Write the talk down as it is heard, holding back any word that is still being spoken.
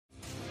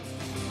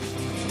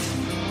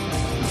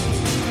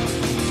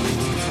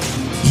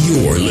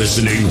You're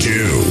listening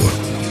to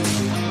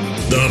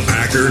the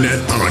Packernet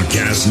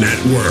Podcast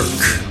Network.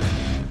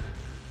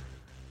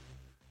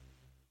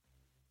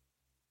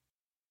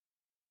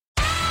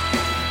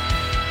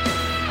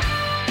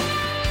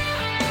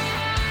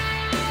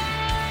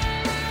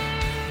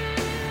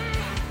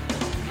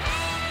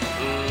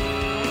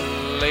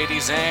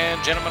 Ladies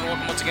and gentlemen,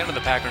 welcome once again to the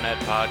Packernet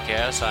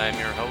Podcast. I am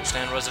your host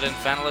and resident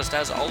fanalist,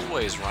 as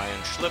always,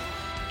 Ryan Schlip.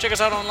 Check us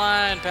out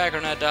online,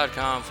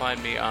 packernet.com.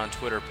 Find me on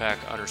Twitter,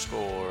 pack_daddy.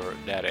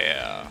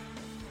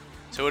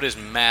 So it is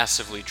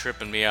massively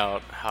tripping me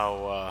out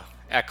how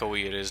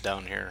echoey it is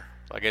down here.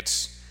 Like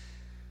it's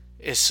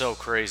so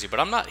crazy,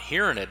 but I'm not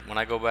hearing it when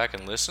I go back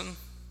and listen.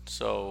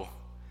 So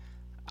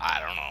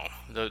I don't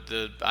know.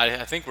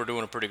 I think we're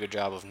doing a pretty good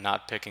job of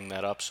not picking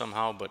that up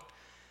somehow, but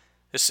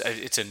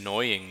it's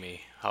annoying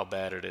me how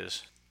bad it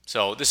is.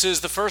 So this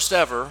is the first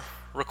ever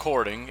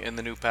recording in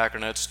the new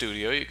Packernet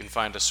studio. You can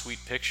find a sweet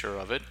picture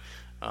of it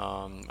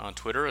on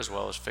Twitter as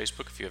well as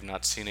Facebook if you have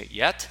not seen it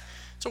yet.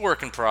 It's a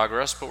work in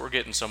progress, but we're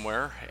getting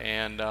somewhere,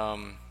 and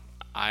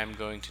I'm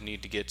going to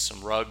need to get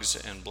some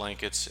rugs and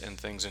blankets and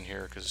things in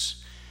here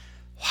because,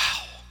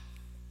 wow.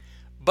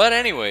 But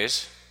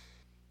anyways,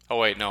 oh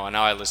wait, no,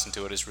 now I listen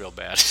to it, it's real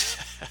bad.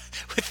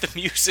 With the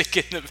music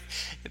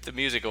the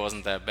music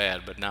wasn't that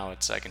bad, but now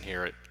I can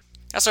hear it.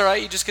 That's all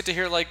right. You just get to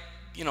hear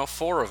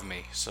four of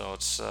me, so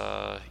it's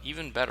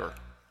even better.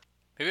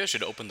 Maybe I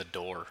should open the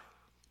door.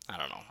 I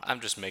don't know. I'm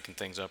just making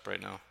things up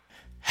right now.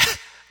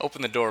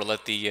 Open the door.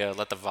 Let the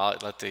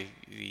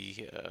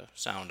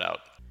sound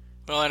out.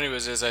 Well,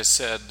 anyways, as I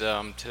said,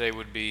 today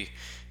would be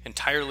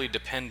entirely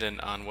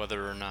dependent on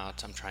whether or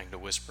not I'm trying to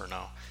whisper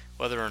now.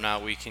 Whether or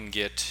not we can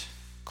get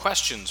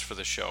questions for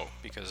the show,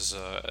 because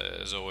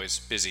as always,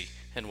 busy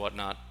and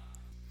whatnot.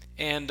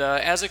 And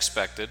as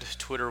expected,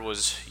 Twitter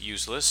was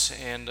useless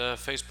and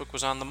Facebook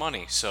was on the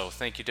money. So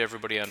thank you to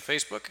everybody on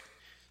Facebook.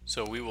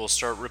 So we will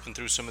start ripping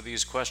through some of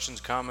these questions,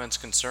 comments,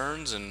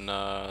 concerns, and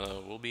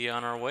we'll be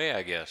on our way,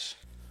 I guess.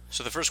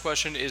 So the first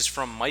question is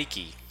from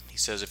Mikey. He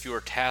says, if you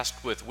are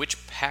tasked with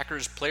which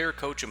Packers player,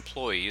 coach,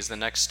 employee is the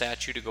next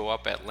statue to go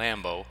up at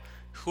Lambeau,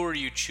 who are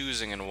you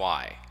choosing and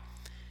why?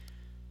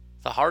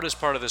 The hardest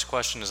part of this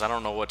question is I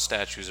don't know what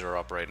statues are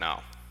up right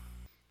now.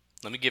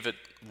 Let me give it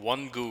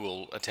one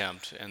Google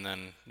attempt, and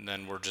then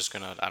we're just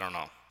gonna, I don't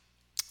know.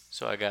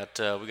 So we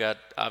got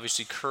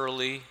obviously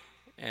Curly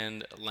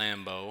and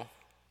Lambeau.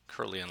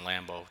 Curly and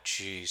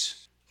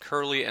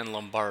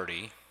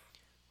Lombardi.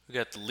 We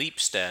got the Leap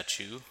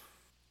statue.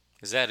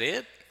 Is that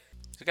it?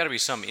 There's got to be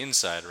some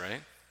inside,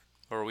 right?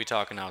 Or are we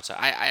talking outside?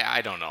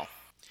 I don't know.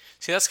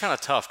 See, that's kind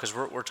of tough because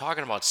we're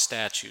talking about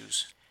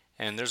statues,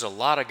 and there's a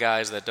lot of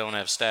guys that don't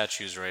have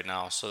statues right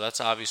now. So that's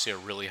obviously a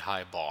really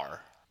high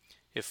bar.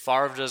 If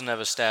Favre doesn't have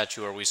a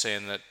statue, are we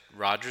saying that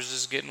Rodgers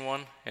is getting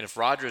one? And if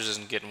Rodgers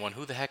isn't getting one,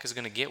 who the heck is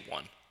going to get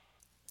one?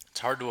 It's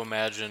hard to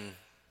imagine,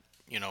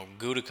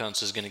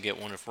 Gutekunst is going to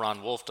get one if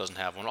Ron Wolf doesn't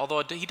have one.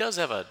 Although he does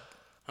have oh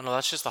no,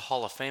 that's just the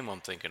Hall of Fame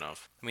I'm thinking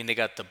of. I mean, they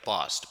got the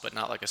bust, but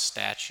not like a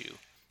statue.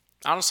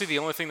 Honestly, the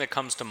only thing that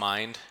comes to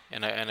mind,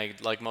 and I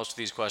like most of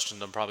these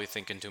questions, I'm probably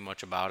thinking too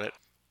much about it,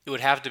 it would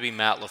have to be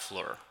Matt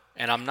LaFleur.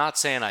 And I'm not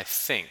saying I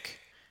think,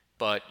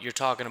 but you're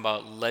talking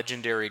about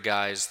legendary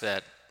guys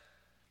that,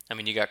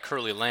 you got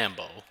Curly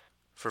Lambeau,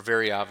 for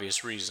very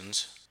obvious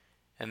reasons.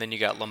 And then you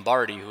got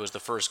Lombardi, who was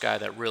the first guy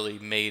that really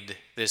made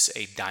this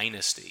a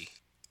dynasty.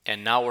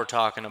 And now we're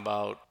talking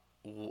about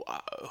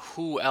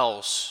who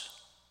else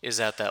is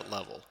at that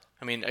level.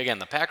 Again,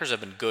 the Packers have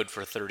been good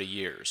for 30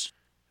 years,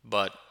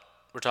 but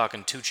we're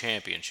talking 2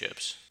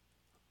 championships.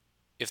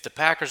 If the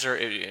Packers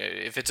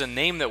if it's a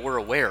name that we're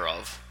aware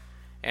of,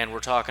 and we're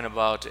talking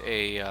about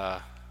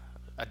a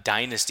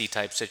dynasty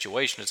type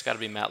situation, it's got to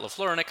be Matt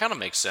LaFleur, and it kind of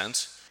makes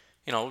sense.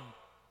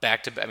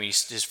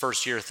 His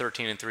first year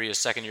 13-3, his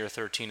second year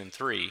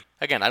 13-3.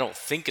 Again, I don't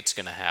think it's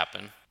going to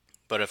happen,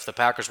 but if the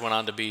Packers went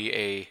on to be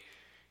a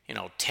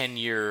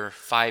 10-year,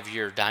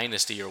 5-year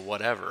dynasty or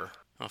whatever,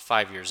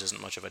 5 years isn't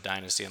much of a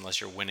dynasty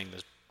unless you're winning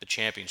the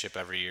championship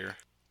every year.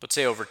 But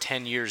say over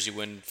 10 years you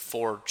win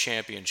 4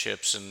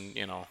 championships and,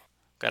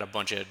 got a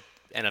bunch of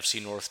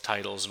NFC North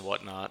titles and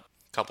whatnot,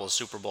 a couple of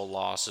Super Bowl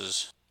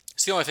losses.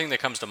 It's the only thing that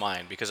comes to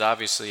mind, because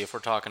obviously if we're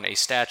talking a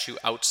statue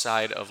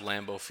outside of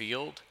Lambeau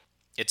Field,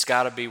 it's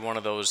got to be one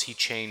of those he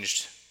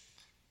changed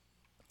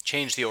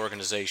the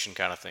organization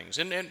kind of things.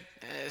 And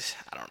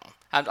I don't know.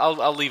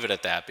 I'll leave it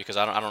at that because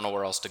I don't know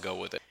where else to go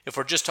with it. If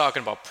we're just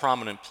talking about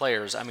prominent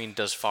players,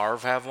 does Favre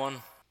have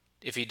one?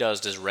 If he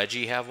does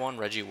Reggie have one?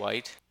 Reggie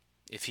White?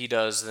 If he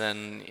does,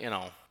 then,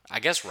 I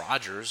guess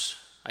Rodgers.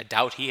 I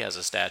doubt he has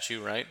a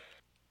statue, right?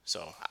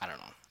 So, I don't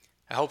know.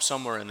 I hope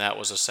somewhere in that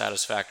was a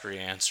satisfactory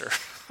answer.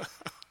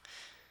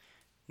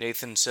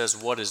 Nathan says,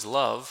 what is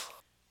love?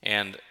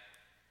 And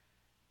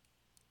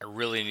I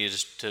really need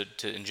to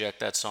inject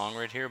that song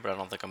right here, but I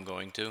don't think I'm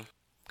going to,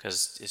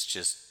 because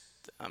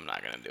I'm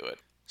not going to do it.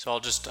 So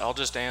I'll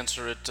just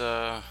answer it,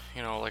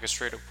 like a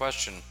straight up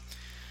question.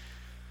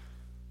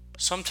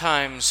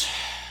 Sometimes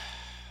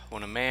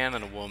when a man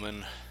and a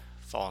woman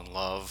fall in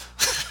love,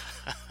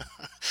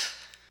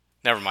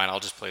 Never mind, I'll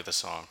just play the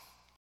song.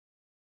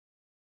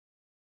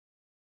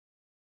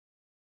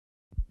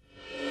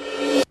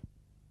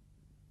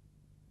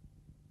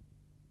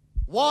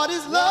 What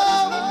is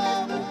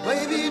love?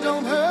 Baby,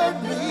 don't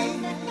hurt me.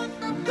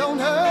 Don't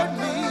hurt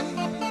me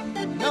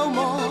no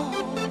more.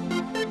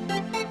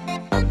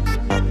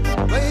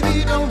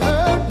 Baby, don't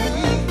hurt me.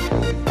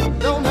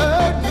 Don't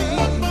hurt me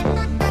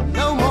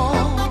no more.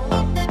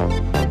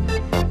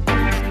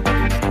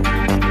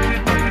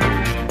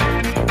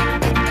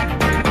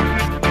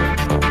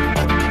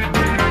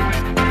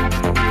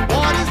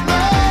 What is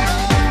love?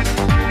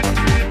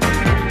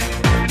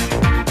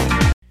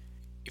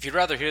 If you'd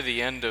rather hear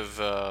the end of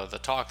the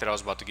talk that I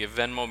was about to give,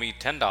 Venmo me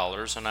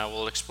 $10 and I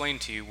will explain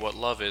to you what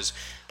love is.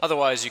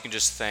 Otherwise, you can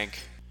just thank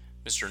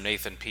Mr.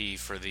 Nathan P.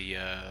 for the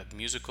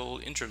musical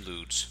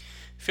interludes.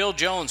 Phil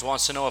Jones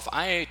wants to know if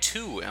I,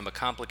 too, am a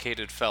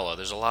complicated fella.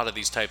 There's a lot of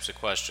these types of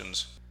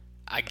questions.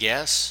 I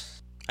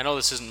guess. I know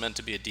this isn't meant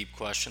to be a deep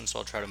question, so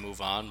I'll try to move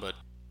on, but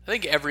I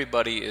think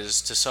everybody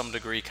is, to some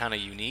degree, kind of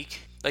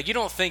unique. Like, you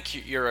don't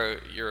think you're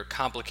a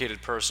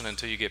complicated person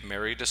until you get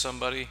married to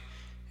somebody,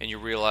 and you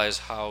realize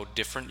how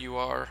different you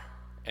are,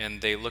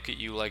 and they look at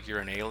you like you're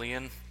an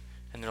alien,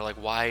 and they're like,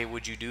 why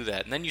would you do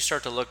that? And then you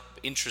start to look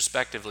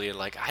introspectively at,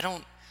 like, I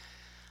don't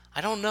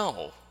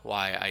know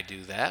why I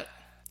do that.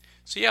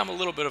 So yeah, I'm a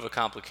little bit of a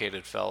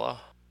complicated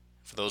fella.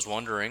 For those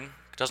wondering,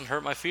 it doesn't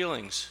hurt my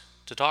feelings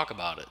to talk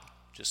about it.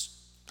 Just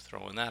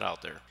throwing that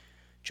out there.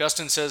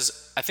 Justin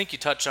says, I think you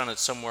touched on it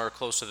somewhere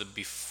close to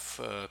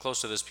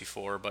this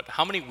before, but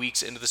how many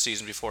weeks into the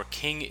season before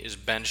King is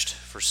benched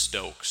for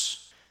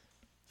Stokes?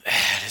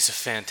 That is a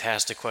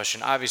fantastic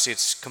question. Obviously,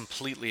 it's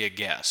completely a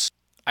guess.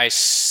 I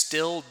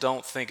still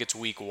don't think it's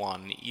week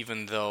 1,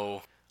 even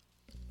though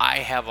I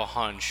have a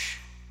hunch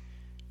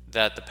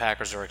that the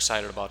Packers are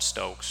excited about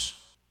Stokes.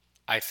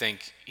 I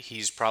think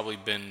he's probably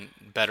been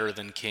better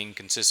than King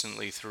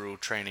consistently through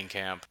training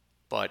camp,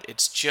 but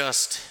it's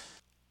just...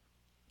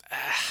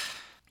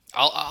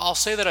 I'll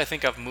say that I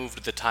think I've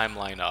moved the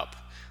timeline up.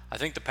 I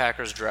think the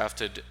Packers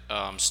drafted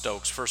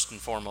Stokes first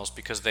and foremost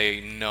because they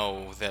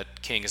know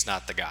that King is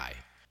not the guy.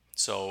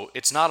 So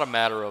it's not a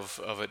matter of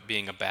it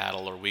being a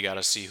battle or we got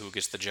to see who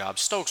gets the job.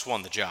 Stokes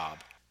won the job.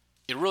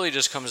 It really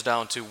just comes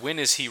down to when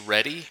is he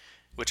ready,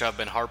 which I've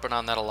been harping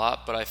on that a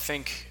lot, but I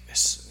think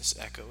this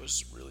echo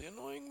is really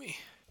annoying me.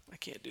 I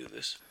can't do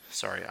this.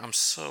 Sorry, I'm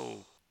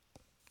so...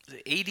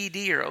 ADD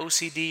or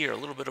OCD or a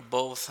little bit of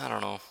both, I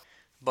don't know.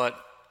 But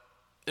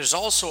there's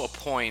also a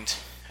point,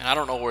 and I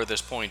don't know where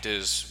this point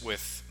is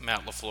with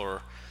Matt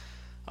LaFleur,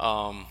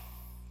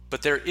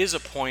 but there is a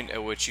point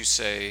at which you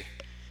say,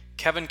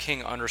 Kevin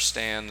King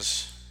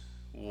understands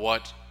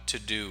what to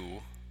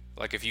do.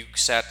 Like if you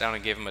sat down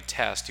and gave him a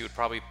test, he would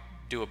probably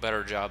do a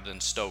better job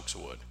than Stokes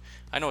would.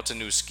 I know it's a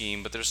new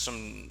scheme, but there's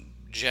some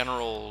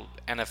general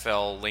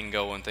NFL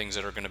lingo and things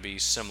that are going to be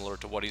similar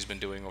to what he's been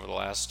doing over the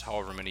last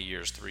however many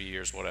years, 3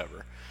 years,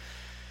 whatever.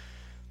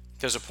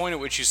 There's a point at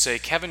which you say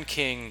Kevin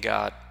King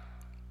got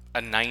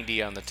a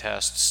 90 on the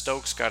test,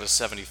 Stokes got a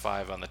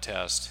 75 on the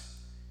test,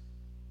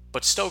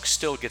 but Stokes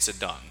still gets it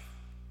done.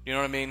 You know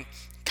what I mean?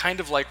 Kind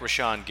of like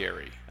Rashawn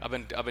Gary. I've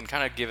been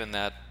kind of given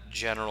that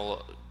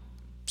general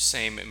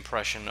same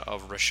impression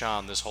of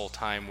Rashawn this whole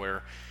time,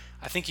 where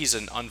I think he's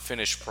an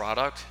unfinished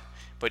product,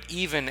 but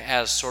even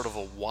as sort of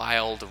a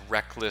wild,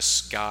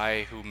 reckless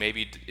guy who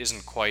maybe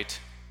isn't quite,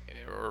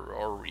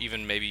 or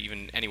even maybe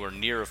even anywhere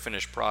near a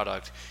finished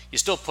product, you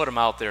still put him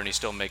out there and he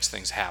still makes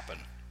things happen.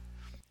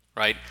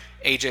 Right?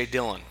 A.J.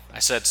 Dillon, I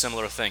said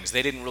similar things.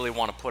 They didn't really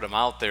want to put him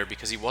out there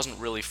because he wasn't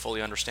really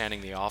fully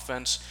understanding the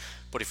offense.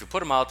 But if you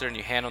put him out there and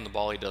you hand him the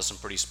ball, he does some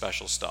pretty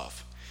special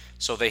stuff.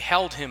 So they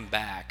held him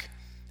back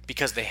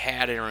because they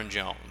had Aaron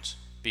Jones,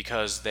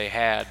 because they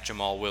had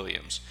Jamal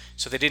Williams.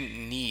 So they didn't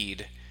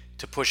need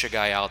to push a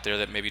guy out there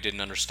that maybe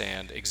didn't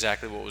understand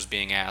exactly what was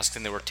being asked.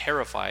 And they were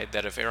terrified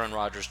that if Aaron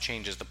Rodgers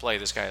changes the play,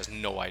 this guy has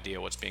no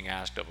idea what's being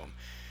asked of him.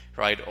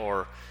 Right?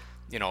 Or,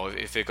 you know,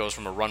 if it goes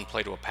from a run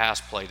play to a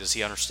pass play, does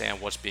he understand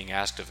what's being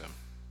asked of him?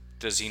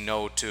 Does he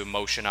know to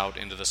motion out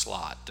into the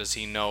slot? Does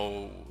he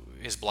know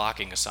his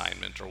blocking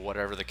assignment or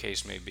whatever the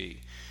case may be?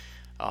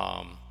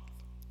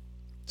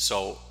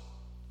 So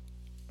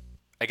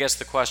I guess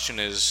the question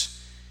is,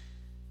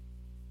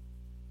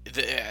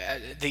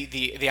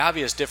 the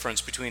obvious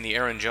difference between the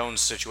Aaron Jones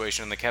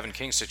situation and the Kevin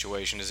King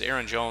situation is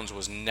Aaron Jones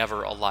was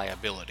never a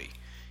liability.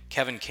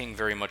 Kevin King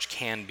very much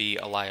can be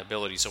a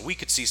liability. So we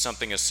could see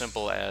something as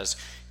simple as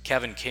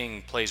Kevin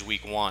King plays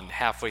week 1,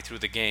 halfway through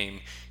the game,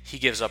 he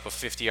gives up a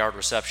 50-yard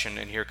reception,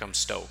 and here comes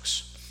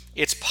Stokes.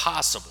 It's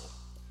possible.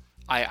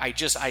 I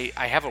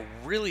have a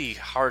really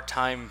hard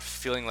time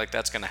feeling like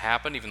that's going to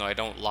happen, even though I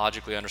don't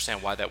logically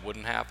understand why that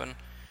wouldn't happen.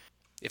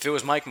 If it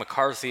was Mike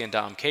McCarthy and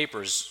Dom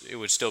Capers, it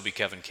would still be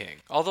Kevin King.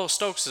 Although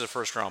Stokes is a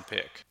first-round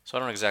pick, so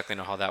I don't exactly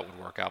know how that would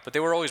work out. But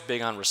they were always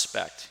big on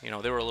respect. You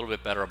know, they were a little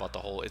bit better about the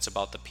whole it's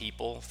about the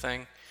people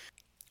thing,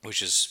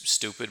 which is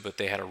stupid, but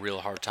they had a real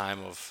hard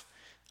time of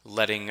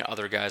letting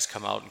other guys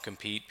come out and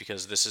compete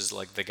because this is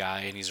like the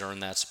guy and he's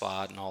earned that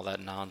spot and all that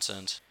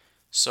nonsense.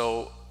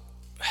 So,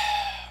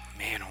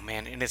 oh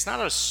man, and it's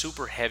not a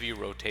super heavy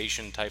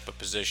rotation type of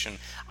position.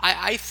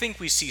 I think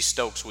we see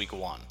Stokes week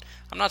 1.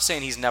 I'm not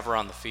saying he's never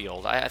on the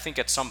field. I think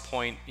at some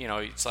point,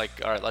 it's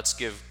like, all right, let's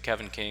give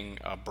Kevin King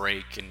a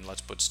break and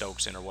let's put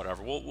Stokes in or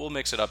whatever. We'll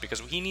mix it up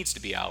because he needs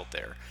to be out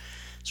there.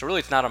 So really,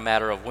 it's not a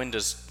matter of when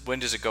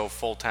does it go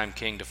full-time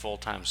King to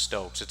full-time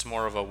Stokes. It's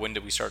more of a when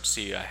do we start to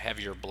see a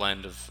heavier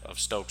blend of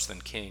Stokes than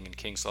King, and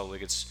King slowly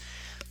gets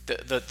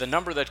the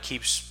number that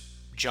keeps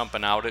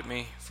jumping out at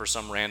me for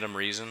some random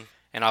reason.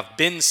 And I've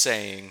been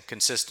saying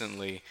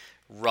consistently,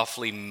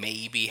 roughly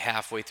maybe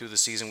halfway through the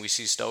season we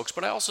see Stokes,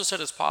 but I also said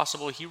it's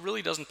possible he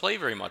really doesn't play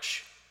very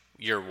much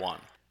year 1.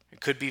 It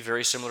could be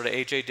very similar to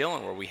A.J.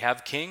 Dillon, where we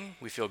have King,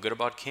 we feel good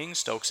about King,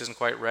 Stokes isn't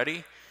quite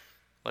ready.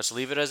 Let's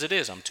leave it as it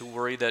is. I'm too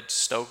worried that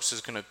Stokes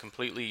is going to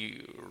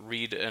completely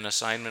read an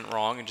assignment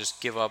wrong and just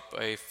give up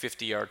a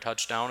 50-yard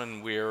touchdown,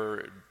 and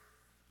we're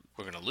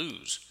going to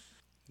lose.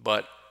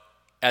 But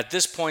at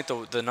this point,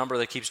 the number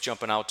that keeps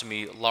jumping out to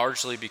me,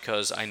 largely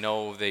because I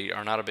know they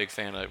are not a big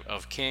fan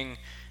of King,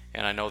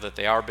 and I know that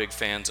they are big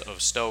fans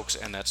of Stokes,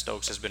 and that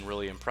Stokes has been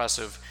really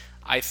impressive.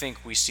 I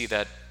think we see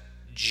that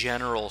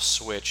general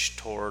switch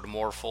toward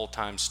more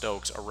full-time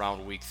Stokes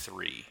around week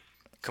 3.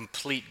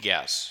 Complete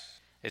guess.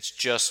 It's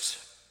just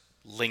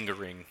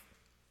lingering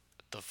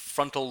the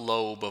frontal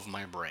lobe of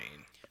my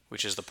brain,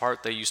 which is the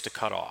part they used to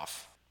cut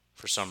off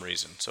for some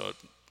reason. So it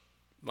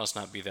must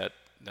not be that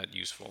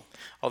useful.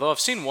 Although I've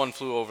seen One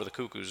Flew Over the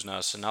Cuckoo's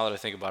Nest, and now that I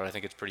think about it, I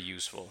think it's pretty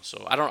useful.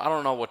 So I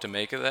don't know what to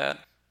make of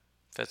that.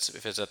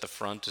 If it's at the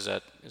front, is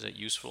that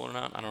useful or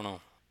not? I don't know.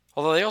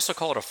 Although they also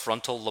call it a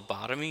frontal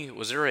lobotomy.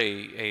 Was there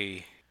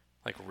a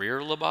like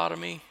rear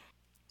lobotomy?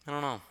 I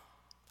don't know.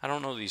 I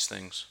don't know these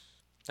things.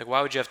 Like,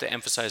 why would you have to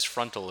emphasize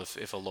frontal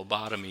if a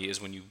lobotomy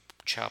is when you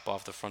chop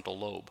off the frontal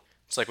lobe?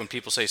 It's like when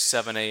people say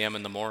 7 a.m.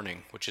 in the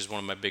morning, which is one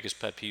of my biggest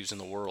pet peeves in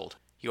the world.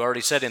 You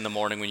already said in the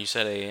morning when you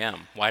said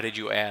a.m. Why did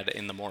you add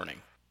in the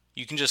morning?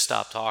 You can just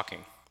stop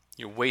talking.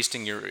 You're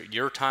wasting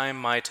your time,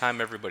 my time,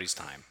 everybody's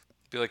time.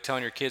 It'd be like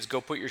telling your kids,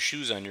 go put your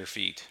shoes on your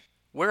feet.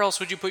 Where else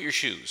would you put your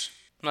shoes?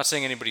 I'm not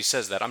saying anybody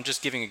says that. I'm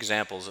just giving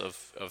examples of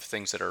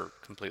things that are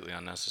completely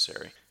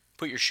unnecessary.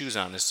 Put your shoes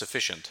on is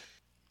sufficient.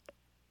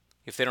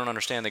 If they don't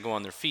understand, they go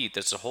on their feet.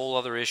 That's a whole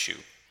other issue.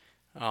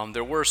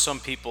 There were some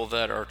people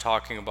that are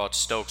talking about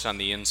Stokes on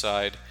the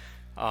inside.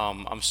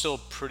 I'm still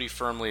pretty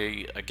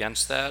firmly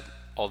against that,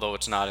 although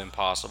it's not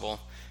impossible.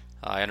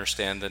 I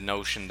understand the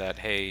notion that,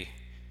 hey,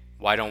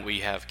 why don't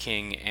we have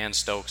King and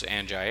Stokes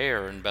and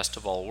Jair in best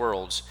of all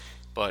worlds?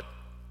 But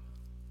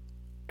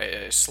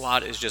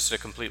slot is just a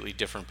completely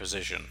different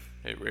position.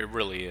 It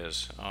really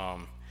is.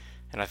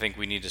 And I think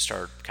we need to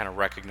start kind of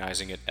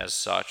recognizing it as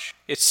such.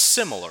 It's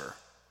similar,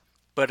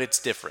 but it's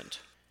different.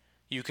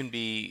 You can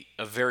be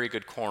a very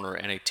good corner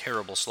and a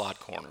terrible slot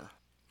corner,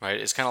 right?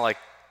 It's kind of like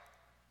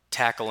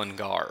tackle and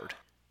guard.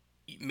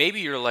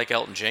 Maybe you're like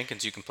Elton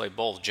Jenkins, you can play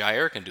both.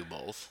 Jair can do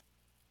both,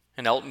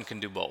 and Elton can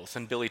do both,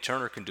 and Billy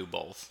Turner can do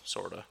both,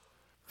 sort of.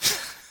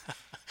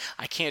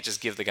 I can't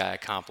just give the guy a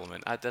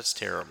compliment. That's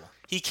terrible.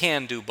 He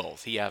can do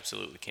both. He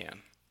absolutely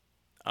can.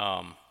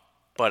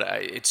 But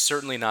it's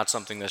certainly not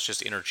something that's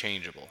just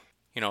interchangeable.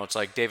 It's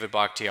like David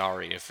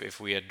Bakhtiari. If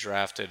we had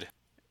drafted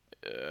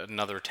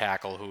another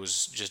tackle who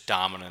was just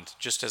dominant,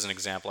 just as an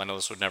example, I know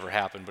this would never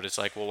happen, but it's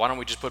like, well, why don't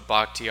we just put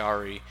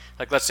Bakhtiari,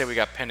 like let's say we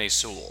got Penei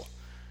Sewell,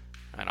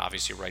 and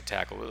obviously right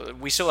tackle.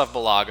 We still have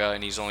Balaga,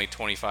 and he's only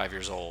 25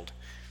 years old,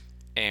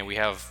 and we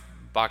have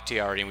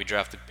Bakhtiari, and we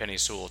drafted Penei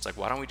Sewell. It's like,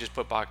 why don't we just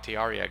put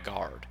Bakhtiari at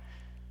guard?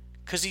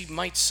 Because he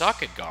might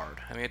suck at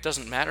guard. I mean, it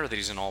doesn't matter that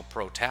he's an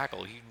all-pro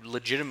tackle. He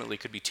legitimately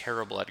could be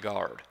terrible at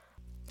guard.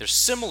 They're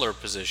similar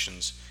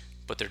positions,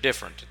 but they're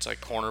different. It's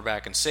like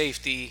cornerback and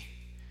safety,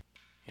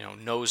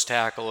 nose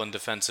tackle and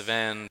defensive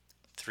end,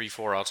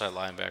 3-4 outside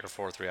linebacker,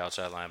 4-3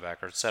 outside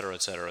linebacker, etc.,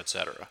 etc.,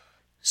 etc.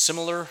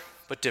 Similar,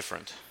 but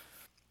different.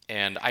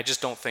 And I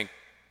just don't think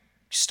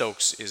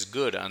Stokes is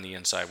good on the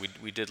inside.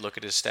 We did look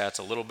at his stats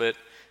a little bit.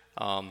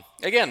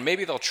 Again,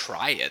 maybe they'll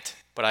try it,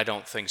 but I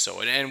don't think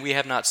so. And we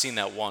have not seen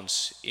that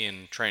once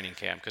in training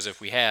camp, because if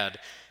we had,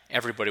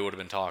 everybody would have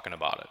been talking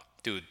about it.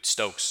 Dude,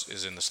 Stokes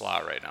is in the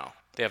slot right now.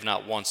 They have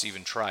not once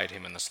even tried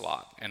him in the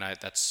slot, and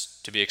that's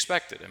to be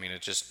expected. I mean,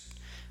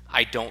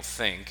 I don't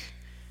think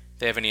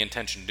they have any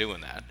intention of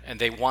doing that. And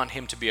they want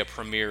him to be a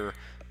premier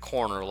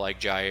corner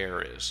like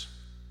Jair is.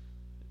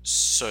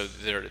 So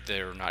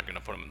they're not going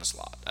to put him in the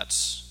slot.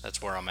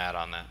 That's where I'm at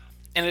on that.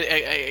 And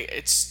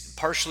it's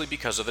partially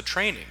because of the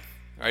training,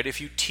 right?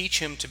 If you teach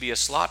him to be a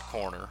slot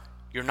corner,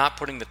 you're not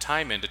putting the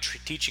time into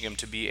teaching him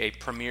to be a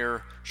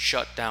premier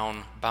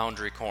shutdown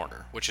boundary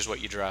corner, which is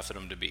what you drafted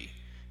him to be.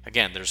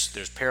 Again,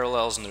 there's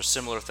parallels and there's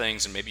similar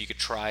things, and maybe you could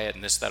try it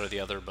and this, that, or the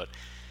other, but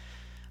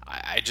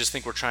I just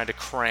think we're trying to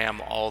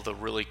cram all the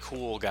really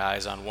cool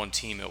guys on one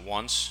team at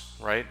once,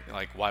 right?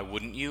 Like, why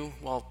wouldn't you?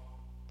 Well,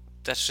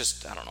 that's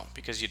just, I don't know,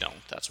 because you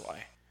don't, that's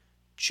why.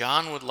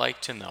 John would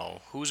like to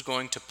know who's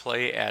going to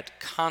play at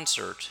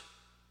concert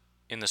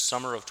in the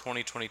summer of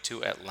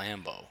 2022 at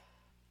Lambeau.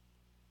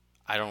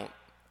 I don't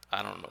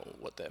know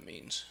what that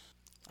means.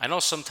 I know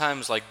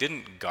sometimes, like,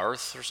 didn't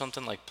Garth or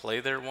something like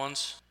play there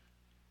once?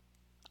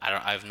 I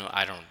don't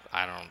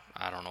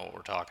know what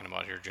we're talking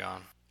about here,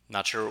 John.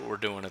 Not sure what we're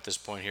doing at this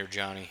point here,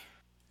 Johnny.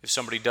 If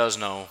somebody does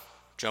know,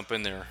 jump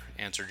in there,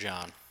 answer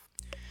John.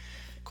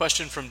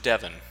 Question from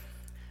Devin.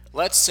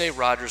 Let's say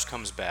Rodgers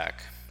comes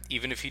back.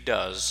 Even if he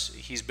does,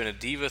 he's been a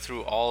diva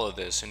through all of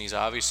this, and he's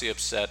obviously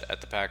upset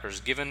at the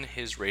Packers given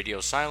his radio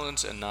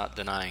silence and not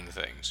denying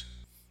things.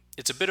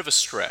 It's a bit of a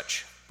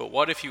stretch, but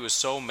what if he was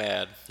so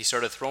mad he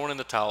started throwing in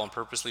the towel and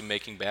purposely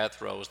making bad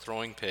throws,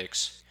 throwing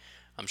picks?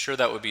 I'm sure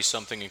that would be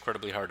something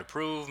incredibly hard to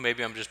prove.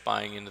 Maybe I'm just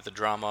buying into the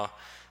drama,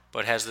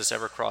 but has this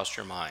ever crossed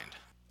your mind?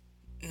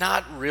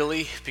 Not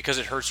really, because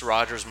it hurts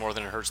Rodgers more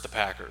than it hurts the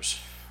Packers,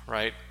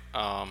 right?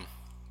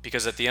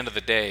 Because at the end of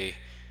the day,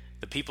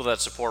 the people that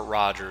support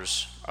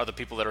Rodgers are the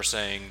people that are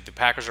saying the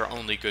Packers are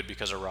only good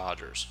because of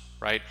Rodgers,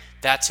 right?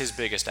 That's his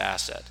biggest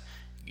asset.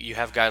 You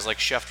have guys like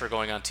Schefter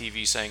going on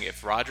TV saying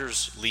if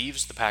Rodgers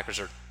leaves, the Packers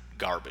are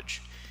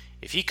garbage.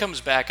 If he comes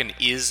back and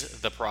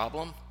is the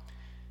problem,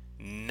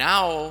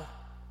 now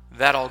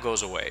that all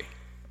goes away.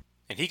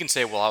 And he can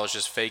say, well, I was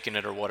just faking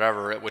it or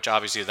whatever, which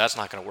obviously that's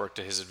not going to work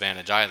to his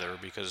advantage either,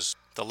 because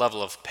the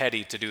level of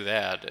petty to do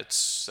that,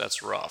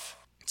 that's rough.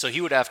 So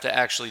he would have to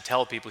actually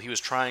tell people he was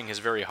trying his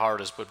very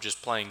hardest but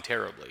just playing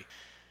terribly.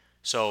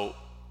 So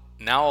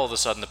now all of a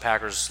sudden the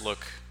Packers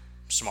look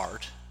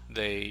smart.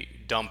 They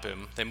dump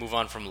him. They move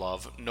on from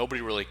Love.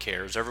 Nobody really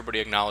cares. Everybody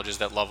acknowledges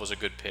that Love was a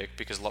good pick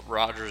because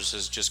Rodgers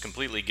has just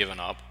completely given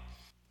up.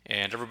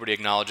 And everybody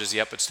acknowledges,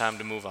 yep, it's time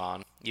to move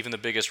on. Even the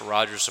biggest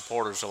Rodgers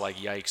supporters are like,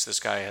 yikes, this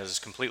guy has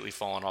completely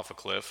fallen off a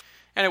cliff.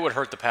 And it would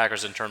hurt the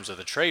Packers in terms of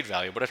the trade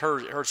value, but it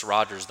hurts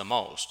Rodgers the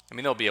most. I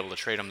mean, they'll be able to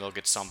trade him. They'll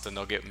get something.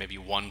 They'll get maybe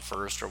 1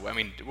 first. Or, I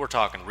mean, we're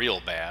talking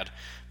real bad.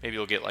 Maybe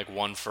you'll get like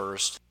 1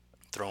 first,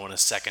 throw in a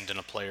second in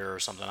a player or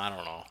something. I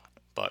don't know.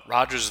 But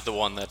Rodgers is the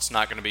one that's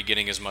not going to be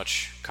getting as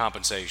much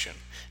compensation.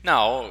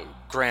 Now,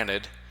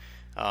 granted,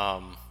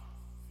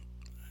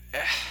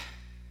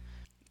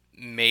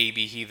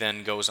 maybe he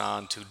then goes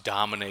on to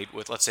dominate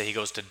with, let's say he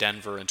goes to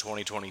Denver in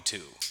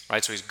 2022,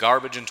 right? So he's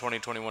garbage in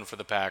 2021 for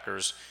the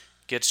Packers,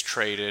 gets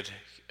traded,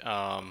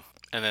 and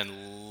then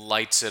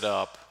lights it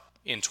up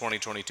in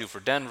 2022 for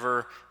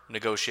Denver,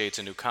 negotiates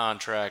a new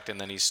contract, and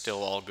then he's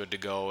still all good to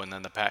go. And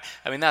then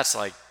I mean, that's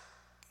like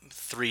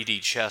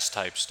 3D chess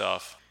type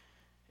stuff.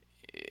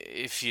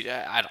 If you,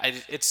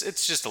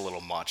 it's just a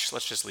little much.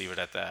 Let's just leave it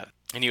at that.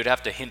 And you would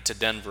have to hint to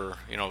Denver,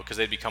 because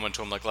they'd be coming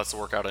to him like, let's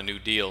work out a new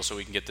deal so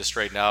we can get this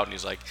straightened out. And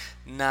he's like,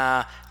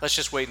 nah, let's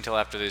just wait until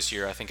after this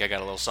year. I think I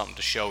got a little something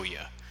to show you.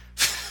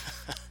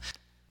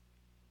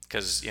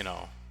 Because,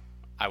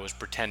 I was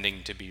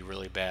pretending to be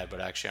really bad,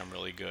 but actually I'm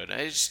really good.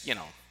 I just, I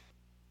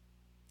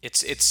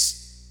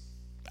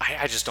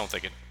just don't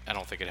think it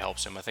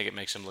helps him. I think it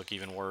makes him look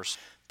even worse.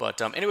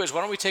 But anyways, why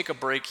don't we take a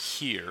break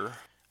here?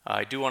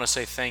 I do want to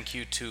say thank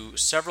you to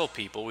several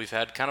people. We've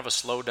had kind of a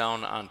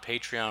slowdown on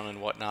Patreon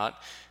and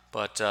whatnot,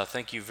 but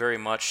thank you very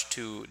much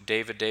to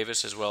David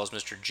Davis as well as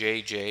Mr.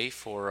 JJ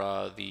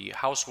for the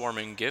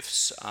housewarming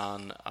gifts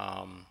on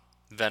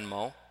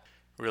Venmo.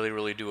 Really,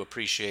 really do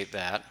appreciate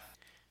that.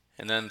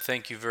 And then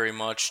thank you very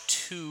much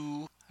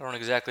to, I don't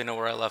exactly know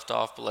where I left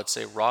off, but let's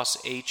say Ross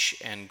H.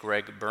 and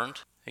Greg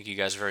Burnt. Thank you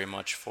guys very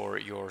much for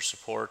your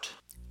support.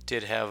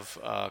 Did have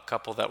a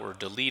couple that were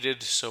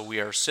deleted, so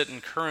we are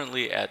sitting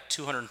currently at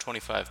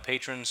 225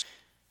 patrons.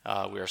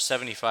 We are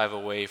 75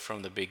 away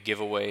from the big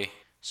giveaway,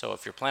 so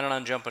if you're planning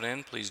on jumping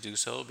in, please do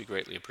so. It'll be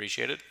greatly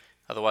appreciated.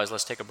 Otherwise,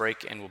 let's take a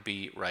break and we'll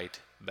be right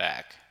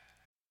back.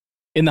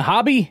 In the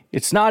hobby,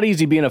 it's not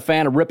easy being a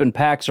fan of ripping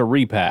packs or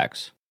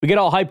repacks. We get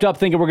all hyped up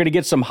thinking we're going to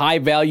get some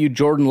high-value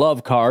Jordan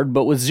Love card,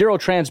 but with zero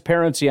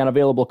transparency on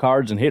available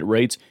cards and hit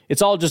rates,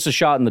 it's all just a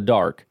shot in the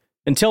dark.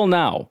 Until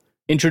now.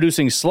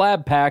 Introducing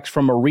Slab Packs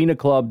from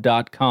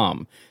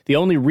ArenaClub.com, the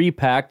only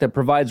repack that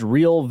provides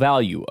real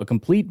value, a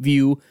complete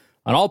view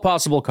on all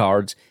possible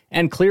cards,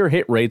 and clear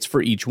hit rates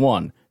for each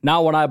one.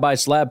 Now when I buy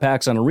Slab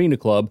Packs on Arena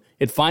Club,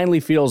 it finally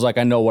feels like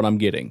I know what I'm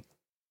getting.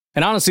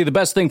 And honestly, the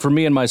best thing for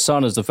me and my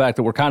son is the fact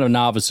that we're kind of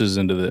novices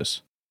into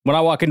this. When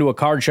I walk into a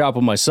card shop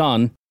with my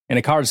son, and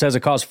a card says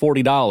it costs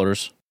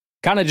 $40,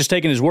 kind of just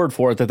taking his word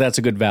for it that that's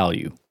a good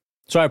value.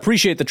 So I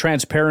appreciate the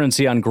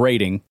transparency on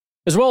grading,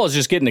 as well as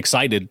just getting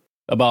excited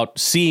about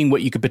seeing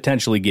what you could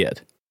potentially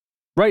get.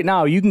 Right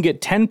now, you can get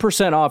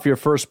 10% off your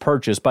first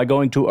purchase by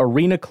going to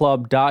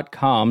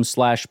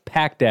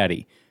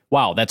arenaclub.com/packdaddy.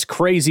 Wow, that's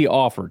crazy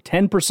offer.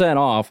 10%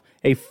 off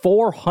a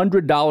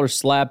 $400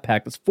 slab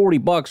pack. That's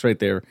 $40 right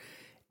there.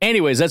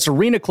 Anyways, that's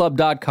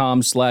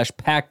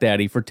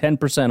arenaclub.com/packdaddy for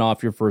 10%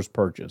 off your first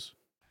purchase.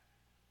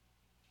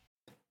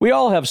 We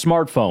all have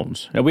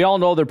smartphones, and we all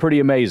know they're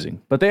pretty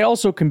amazing, but they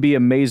also can be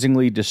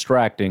amazingly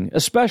distracting,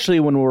 especially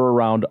when we're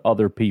around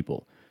other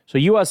people. So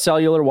US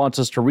Cellular wants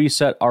us to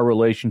reset our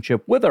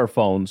relationship with our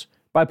phones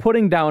by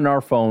putting down our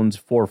phones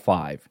for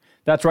 $5.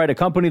 That's right, a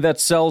company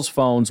that sells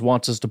phones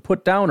wants us to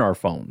put down our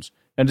phones.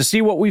 And to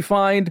see what we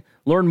find,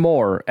 learn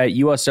more at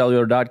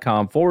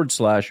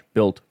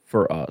uscellular.com/built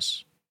for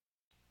us.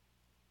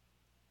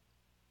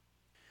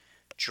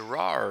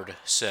 Gerard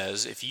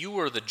says, if you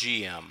were the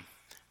GM,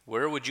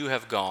 where would you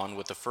have gone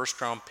with the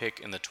first-round pick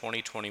in the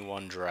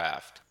 2021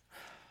 draft?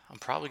 I'm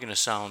probably going to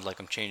sound like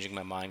I'm changing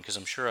my mind because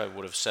I'm sure I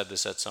would have said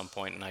this at some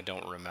point and I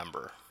don't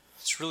remember.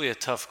 It's really a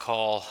tough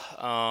call.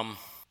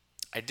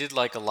 I did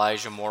like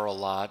Elijah Moore a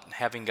lot.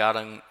 Having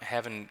gotten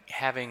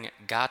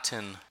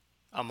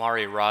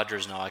Amari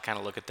Rodgers now, I kind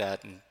of look at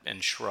that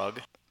and shrug.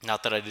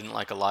 Not that I didn't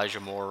like Elijah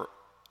Moore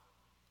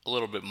a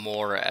little bit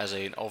more as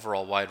an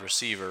overall wide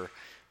receiver.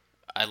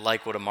 I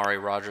like what Amari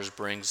Rodgers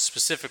brings,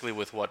 specifically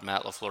with what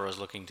Matt LaFleur is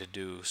looking to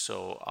do.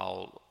 So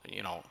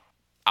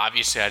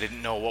obviously I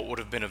didn't know what would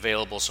have been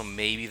available, so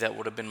maybe that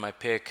would have been my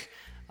pick.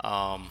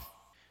 I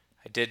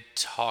did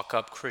talk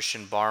up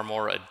Christian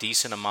Barmore a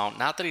decent amount.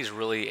 Not that he's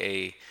really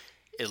a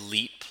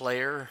elite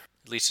player,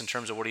 at least in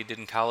terms of what he did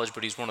in college,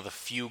 but he's one of the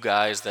few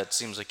guys that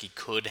seems like he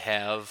could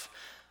have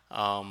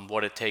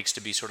what it takes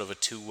to be sort of a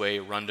two-way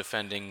run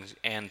defending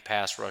and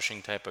pass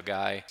rushing type of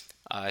guy.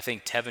 I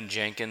think Tevin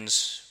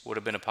Jenkins would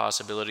have been a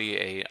possibility,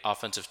 a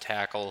offensive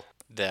tackle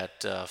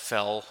that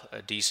fell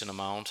a decent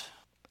amount.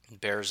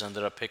 Bears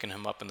ended up picking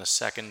him up in the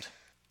second.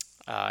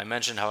 I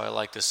mentioned how I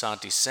like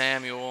Asante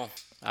Samuel.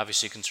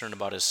 Obviously concerned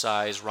about his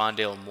size.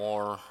 Rondale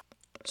Moore,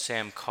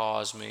 Sam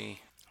Cosmi.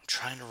 I'm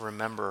trying to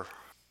remember.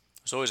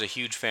 I was always a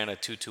huge fan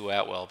of Tutu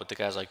Atwell, but the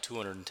guy's like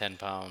 210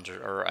 pounds,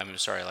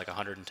 like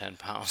 110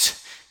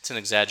 pounds. It's an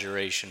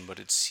exaggeration, but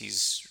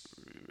he's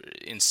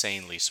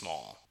insanely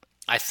small.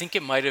 I think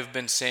it might have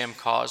been Sam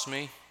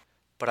Cosmi,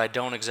 but I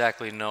don't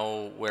exactly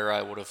know where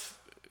I would have,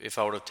 if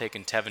I would have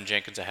taken Tevin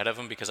Jenkins ahead of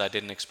him, because I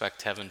didn't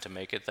expect Tevin to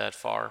make it that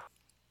far.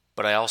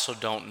 But I also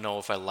don't know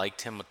if I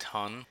liked him a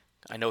ton.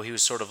 I know he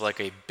was sort of like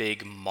a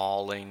big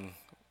mauling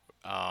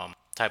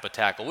type of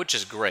tackle, which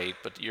is great,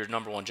 but your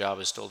number one job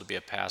is still to be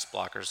a pass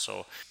blocker.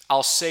 So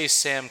I'll say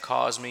Sam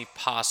Cosmi,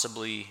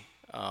 possibly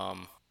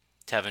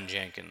Tevin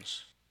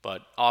Jenkins,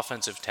 but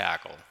offensive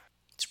tackle,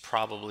 it's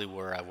probably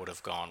where I would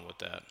have gone with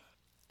that.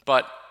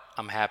 But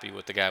I'm happy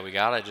with the guy we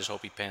got. I just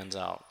hope he pans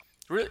out.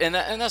 And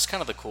that's kind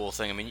of the cool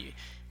thing. I mean,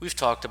 we've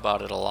talked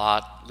about it a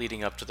lot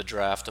leading up to the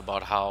draft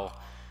about how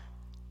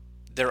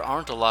there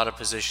aren't a lot of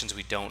positions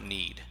we don't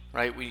need,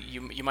 right?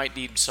 You might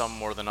need some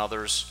more than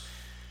others,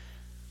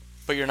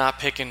 but you're not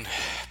picking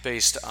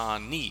based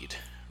on need,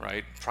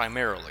 right?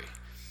 Primarily,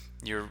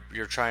 you're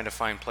trying to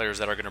find players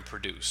that are going to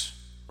produce,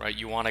 right?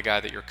 You want a guy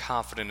that you're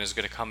confident is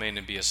going to come in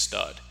and be a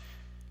stud.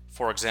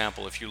 For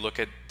example, if you look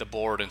at the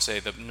board and say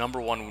the number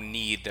one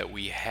need that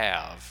we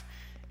have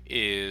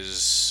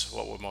is,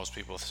 what would most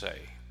people say?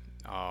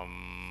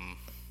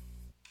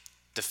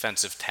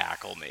 Defensive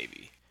tackle,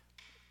 maybe.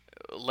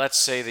 Let's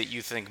say that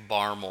you think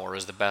Barmore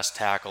is the best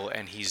tackle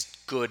and he's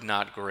good,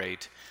 not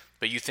great,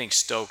 but you think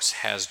Stokes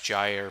has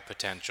Jair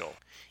potential.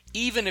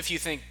 Even if you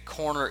think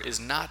corner is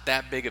not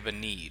that big of a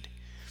need,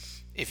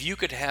 if you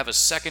could have a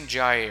second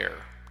Jair,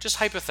 just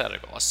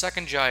hypothetical, a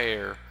second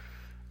Jair,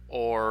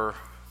 or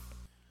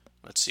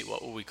let's see,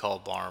 what would we call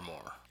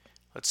Barmore?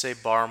 Let's say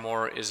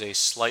Barmore is a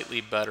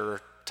slightly better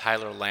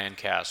Tyler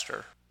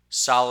Lancaster.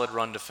 Solid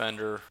run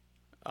defender,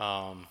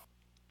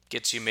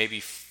 gets you maybe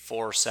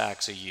 4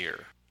 sacks a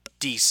year.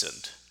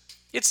 Decent.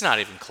 It's not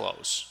even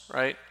close,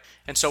 right?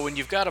 And so when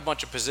you've got a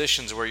bunch of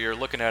positions where you're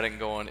looking at it and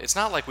going, it's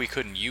not like we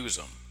couldn't use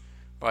them,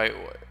 right?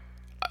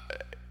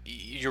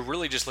 You're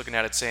really just looking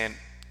at it saying,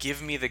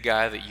 give me the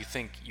guy that you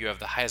think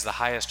has the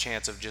highest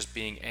chance of just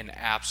being an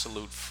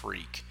absolute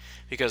freak.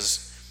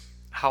 Because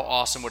how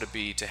awesome would it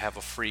be to have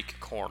a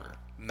freak corner?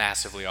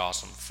 Massively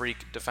awesome.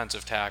 Freak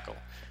defensive tackle.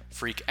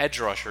 Freak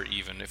edge rusher,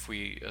 even, if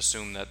we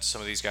assume that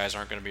some of these guys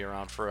aren't going to be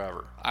around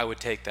forever. I would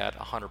take that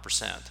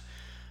 100%.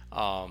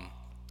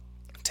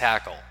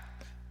 Tackle,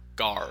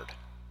 guard,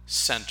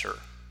 center,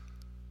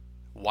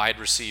 wide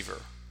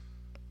receiver.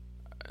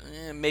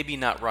 Maybe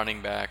not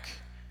running back.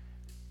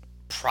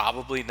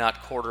 Probably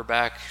not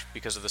quarterback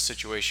because of the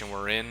situation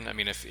we're in. I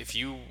mean, if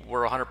you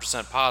were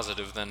 100%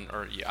 positive, then,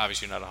 or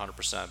obviously you're not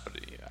 100%, but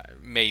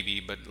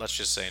maybe, but let's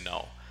just say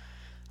no.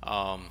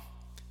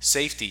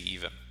 Safety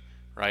even,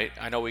 right?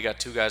 I know we got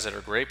 2 guys that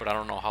are great, but I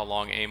don't know how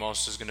long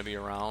Amos is going to be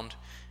around.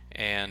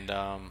 And,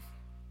 I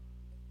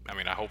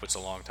mean, I hope it's a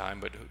long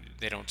time, but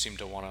they don't seem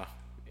to want to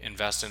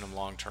invest in him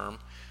long term.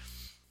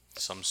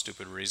 Some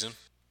stupid reason.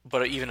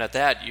 But even at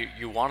that,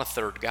 you want a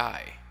third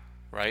guy,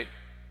 right?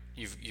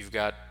 You've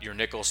got your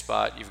nickel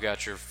spot, you've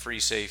got your free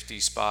safety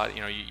spot,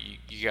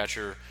 you got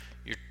your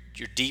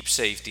deep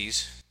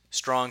safeties,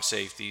 strong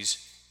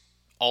safeties,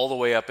 all the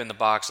way up in the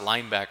box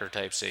linebacker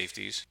type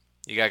safeties.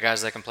 You got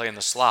guys that can play in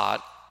the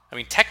slot. I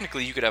mean,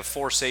 technically you could have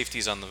 4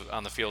 safeties on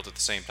the field at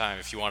the same time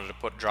if you wanted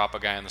to drop a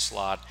guy in the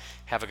slot,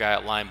 have a guy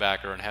at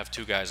linebacker, and have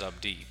 2 guys up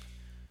deep.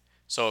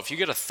 So if you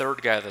get a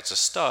third guy that's a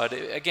stud,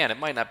 again, it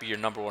might not be your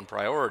number one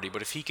priority,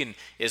 but if he can,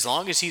 as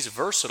long as he's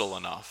versatile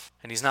enough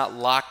and he's not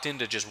locked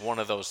into just one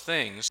of those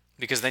things,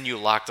 because then you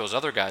lock those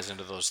other guys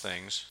into those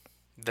things,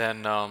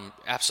 then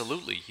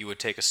absolutely you would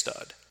take a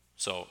stud.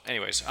 So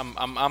anyways,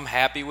 I'm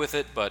happy with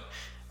it, but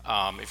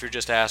if you're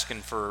just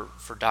asking for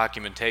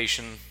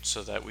documentation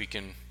so that we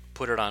can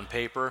put it on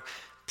paper,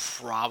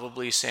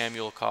 probably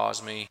Samuel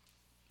Cosmi.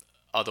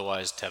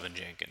 Otherwise, Tevin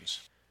Jenkins.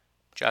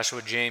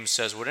 Joshua James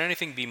says, would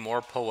anything be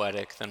more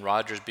poetic than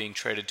Rodgers being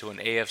traded to an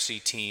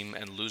AFC team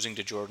and losing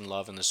to Jordan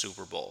Love in the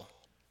Super Bowl?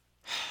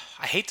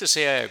 I hate to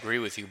say I agree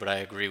with you, but I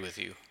agree with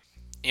you.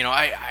 You know,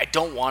 I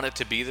don't want it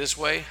to be this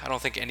way. I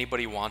don't think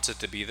anybody wants it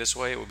to be this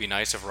way. It would be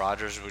nice if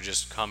Rodgers would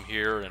just come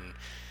here and,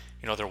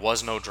 you know, there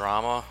was no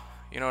drama.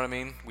 You know what I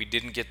mean? We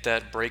didn't get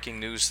that breaking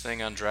news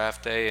thing on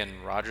draft day,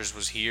 and Rodgers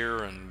was here,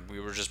 and we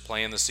were just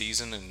playing the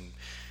season and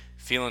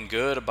feeling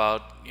good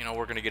about, you know,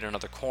 we're going to get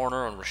another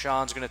corner, and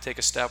Rashawn's going to take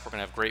a step. We're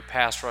going to have great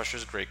pass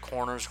rushers, great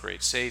corners,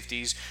 great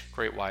safeties,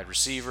 great wide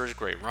receivers,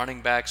 great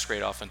running backs,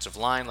 great offensive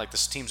line. Like,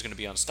 this team's going to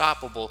be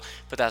unstoppable,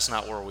 but that's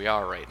not where we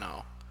are right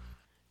now.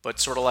 But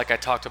sort of like I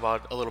talked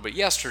about a little bit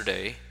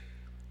yesterday,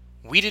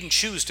 we didn't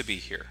choose to be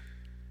here.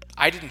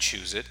 I didn't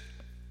choose it.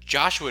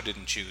 Joshua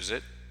didn't choose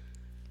it.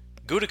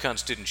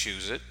 Gutekunst didn't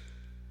choose it.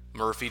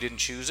 Murphy didn't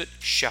choose it.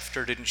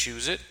 Schefter didn't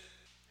choose it.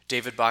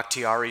 David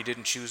Bakhtiari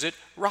didn't choose it.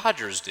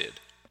 Rodgers did.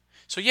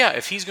 So yeah,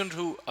 if he's going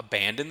to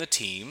abandon the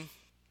team,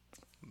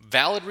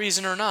 valid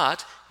reason or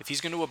not, if he's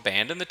going to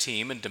abandon the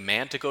team and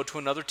demand to go to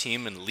another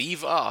team and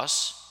leave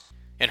us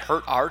and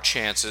hurt our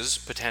chances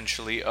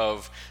potentially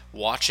of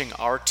watching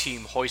our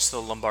team hoist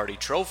the Lombardi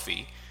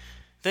Trophy,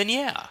 then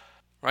yeah,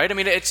 right? I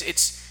mean,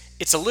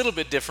 it's a little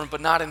bit different,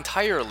 but not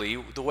entirely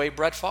the way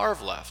Brett Favre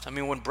left. I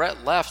mean, when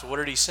Brett left, what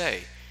did he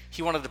say?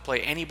 He wanted to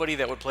play anybody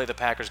that would play the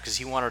Packers because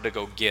he wanted to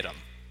go get them.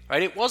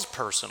 Right? It was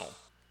personal.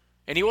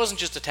 And he wasn't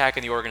just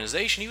attacking the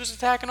organization, he was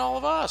attacking all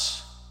of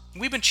us.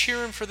 We've been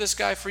cheering for this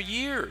guy for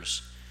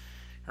years.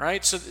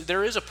 Right? So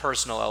there is a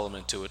personal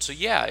element to it. So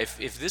yeah,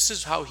 if this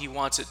is how he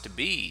wants it to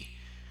be,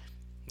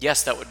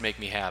 yes, that would make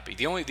me happy.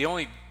 The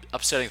only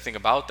upsetting thing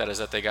about that is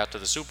that they got to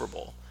the Super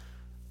Bowl.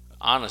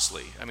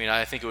 Honestly. I mean,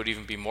 I think it would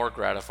even be more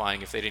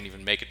gratifying if they didn't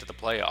even make it to the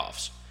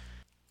playoffs.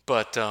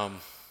 But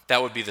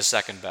that would be the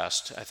second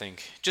best, I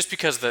think. Just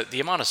because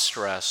the amount of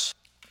stress.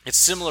 It's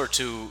similar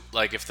to,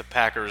 like, if the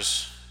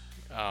Packers,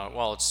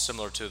 it's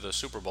similar to the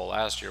Super Bowl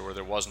last year where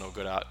there was no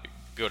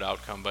good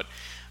outcome. But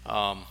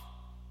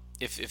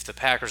if the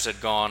Packers had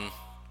gone,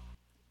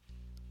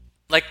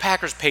 like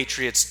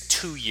Packers-Patriots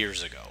 2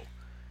 years ago,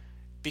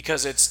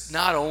 because it's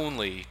not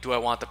only do I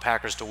want the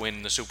Packers to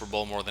win the Super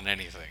Bowl more than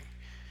anything,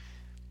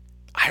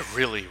 I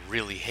really,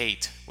 really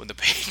hate when the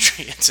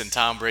Patriots and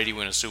Tom Brady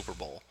win a Super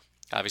Bowl.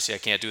 Obviously, I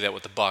can't do that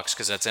with the Bucs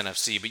because that's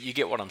NFC, but you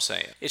get what I'm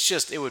saying. It's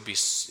just, it would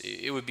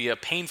be a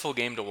painful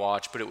game to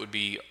watch, but it would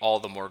be all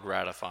the more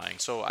gratifying.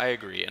 So I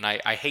agree, and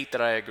I hate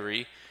that I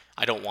agree.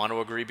 I don't want to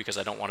agree because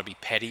I don't want to be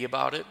petty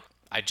about it.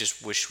 I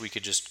just wish we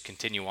could just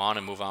continue on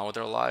and move on with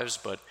our lives.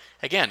 But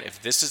again,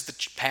 if this is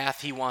the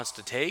path he wants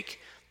to take,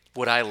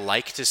 would I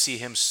like to see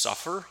him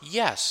suffer?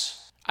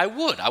 Yes, I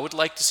would. I would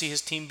like to see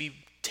his team be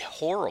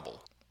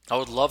horrible. I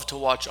would love to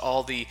watch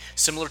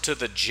similar to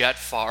the Jet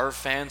Favre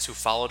fans who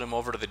followed him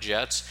over to the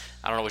Jets.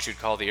 I don't know what you'd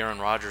call the Aaron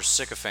Rodgers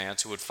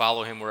sycophants who would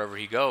follow him wherever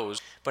he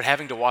goes, but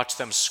having to watch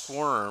them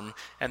squirm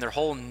and their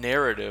whole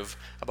narrative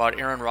about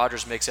Aaron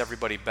Rodgers makes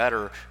everybody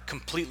better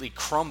completely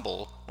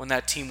crumble when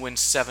that team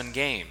wins 7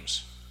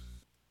 games.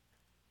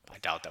 I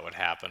doubt that would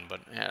happen, but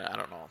I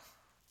don't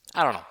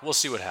know. We'll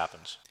see what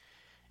happens.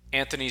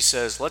 Anthony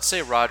says, let's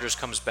say Rodgers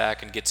comes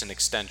back and gets an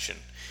extension.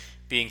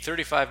 Being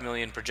 $35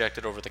 million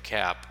projected over the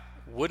cap,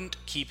 wouldn't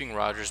keeping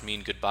Rodgers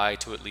mean goodbye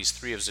to at least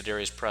 3 of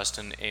Za'Darius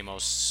Preston,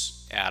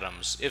 Amos,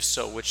 Adams? If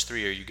so, which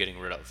 3 are you getting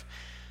rid of?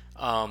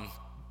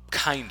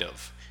 Kind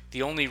of.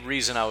 The only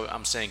reason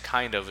I'm saying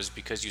kind of is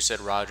because you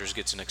said Rodgers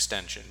gets an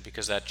extension,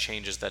 because that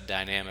changes that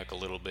dynamic a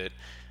little bit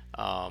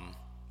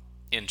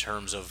in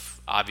terms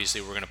of,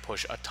 obviously, we're going to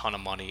push a ton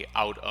of money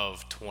out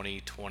of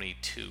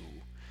 2022.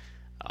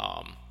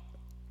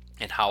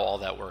 And how all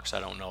that works, I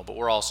don't know. But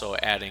we're also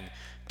adding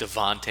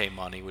Devontae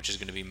money, which is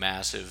going to be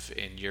massive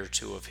in year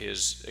 2 of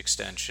his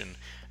extension.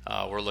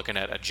 We're looking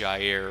at a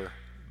Jair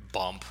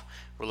bump.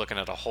 We're looking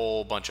at a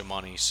whole bunch of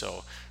money.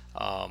 So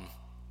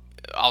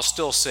I'll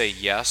still say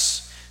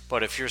yes.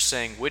 But if you're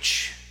saying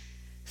which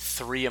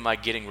 3 am I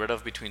getting rid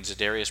of between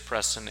Za'Darius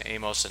Preston,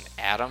 Amos, and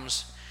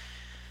Adams?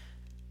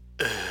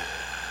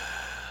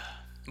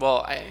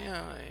 Well, I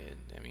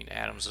mean,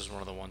 Adams is one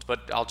of the ones.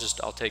 But I'll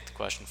take the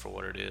question for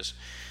what it is.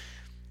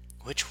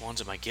 Which ones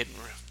am I getting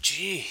rid of?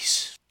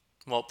 Jeez.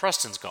 Well,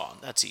 Preston's gone.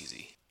 That's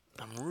easy.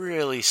 I'm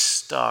really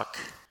stuck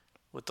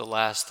with the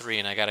last 3,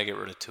 and I got to get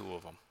rid of 2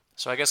 of them.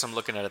 So I guess I'm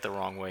looking at it the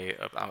wrong way.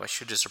 I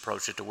should just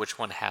approach it to which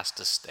one has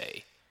to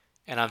stay.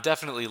 And I'm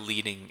definitely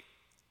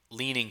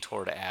leaning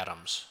toward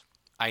Adams.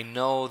 I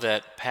know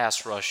that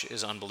pass rush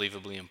is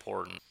unbelievably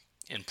important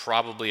and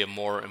probably a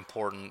more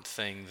important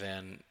thing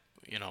than,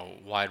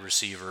 wide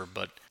receiver.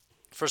 But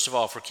first of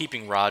all, if we're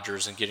keeping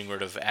Rodgers and getting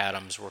rid of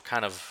Adams, we're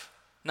kind of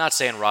not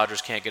saying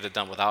Rodgers can't get it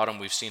done without him.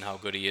 We've seen how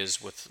good he is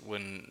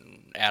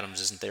when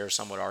Adams isn't there.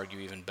 Some would argue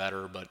even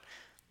better, but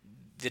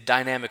the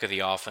dynamic of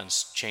the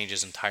offense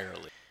changes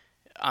entirely.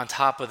 On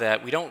top of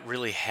that, we don't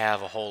really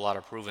have a whole lot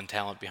of proven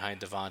talent behind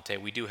Devontae.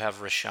 We do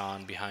have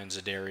Rashawn behind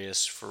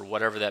Za'Darius for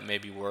whatever that may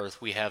be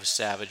worth. We have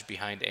Savage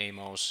behind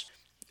Amos.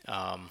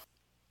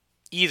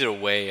 either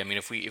way, I mean,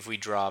 if we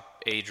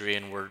drop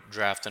Adrian, we're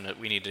drafting it.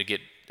 We need to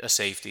get a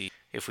safety.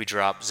 If we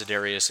drop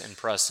Za'Darius and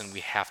Preston, we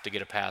have to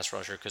get a pass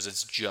rusher because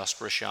it's just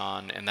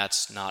Rashawn, and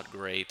that's not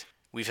great.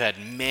 We've had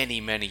many,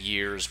 many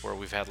years where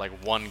we've had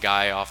like one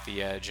guy off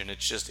the edge, and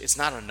it's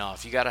not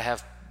enough. You got to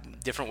have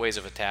different ways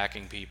of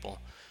attacking people.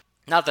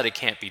 Not that it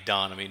can't be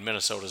done. I mean,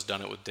 Minnesota's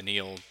done it with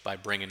Daniil by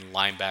bringing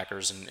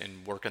linebackers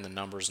and working the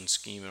numbers and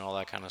scheme and all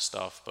that kind of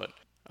stuff. But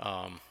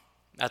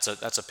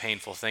that's a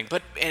painful thing.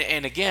 But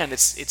and again,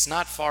 it's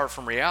not far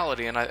from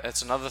reality. And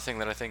that's another thing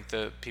that I think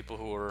the people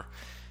who are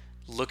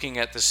looking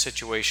at this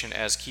situation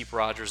as keep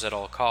Rodgers at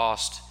all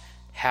cost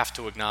have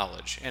to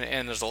acknowledge.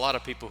 And there's a lot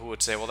of people who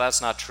would say, well,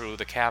 that's not true.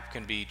 The cap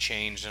can be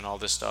changed and all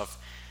this stuff.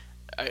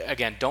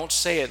 Again, don't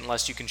say it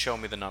unless you can show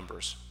me the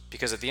numbers.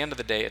 Because at the end of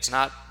the day, it's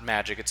not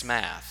magic, it's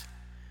math.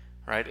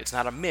 Right? It's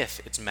not a myth,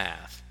 it's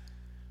math.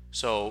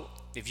 So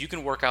if you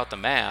can work out the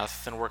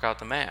math, then work out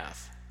the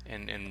math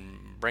and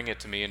bring it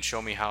to me and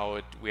show me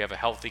how we have a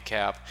healthy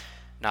cap,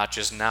 not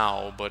just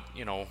now, but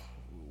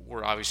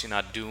we're obviously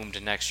not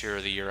doomed next year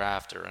or the year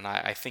after. And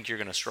I think you're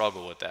going to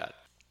struggle with that.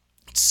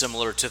 It's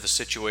similar to the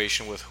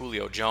situation with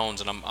Julio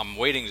Jones, and I'm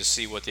waiting to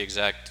see what the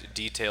exact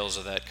details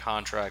of that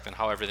contract and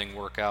how everything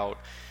work out.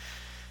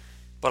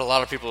 But a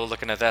lot of people are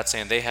looking at that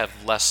saying they have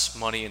less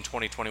money in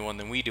 2021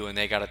 than we do, and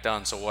they got it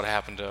done. So what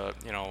happened to,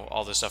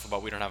 all this stuff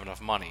about we don't have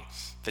enough money?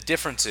 The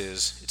difference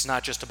is it's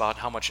not just about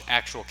how much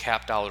actual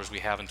cap dollars we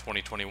have in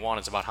 2021.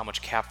 It's about how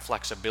much cap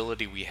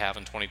flexibility we have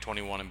in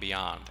 2021 and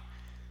beyond.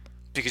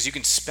 Because you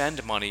can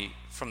spend money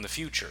from the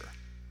future,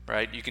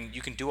 right? You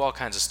can do all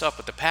kinds of stuff,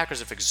 but the Packers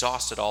have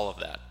exhausted all of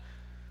that.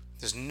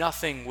 There's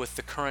nothing with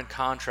the current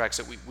contracts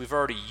that we've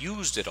already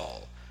used it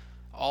all.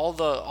 All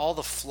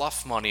the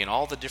fluff money and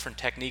all the different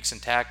techniques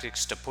and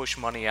tactics to push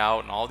money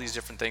out and all these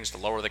different things to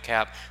lower the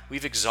cap,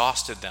 we've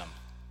exhausted them.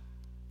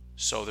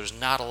 So there's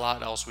not a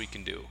lot else we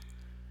can do.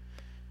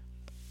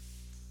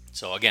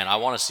 So again, I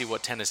want to see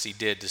what Tennessee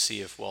did to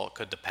see if,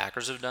 could the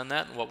Packers have done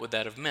that and what would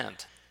that have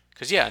meant?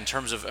 Because in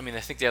terms of, I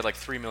think they had like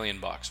 $3 million,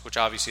 which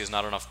obviously is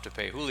not enough to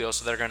pay Julio,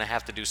 so they're going to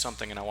have to do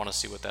something, and I want to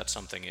see what that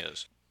something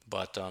is.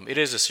 But it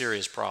is a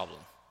serious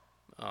problem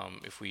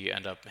if we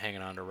end up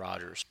hanging on to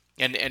Rodgers.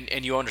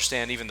 And you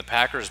understand even the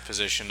Packers'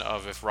 position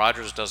of if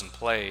Rodgers doesn't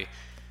play,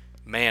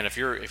 man, if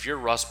you're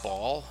Russ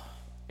Ball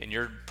and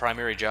your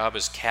primary job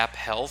is cap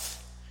health,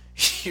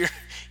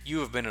 you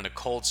have been in a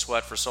cold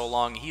sweat for so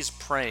long. He's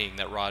praying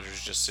that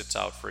Rodgers just sits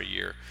out for a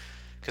year,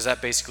 because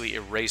that basically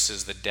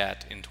erases the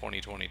debt in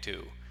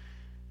 2022,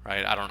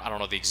 right? I don't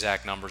know the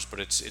exact numbers, but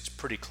it's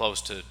pretty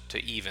close to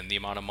even. The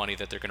amount of money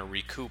that they're going to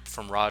recoup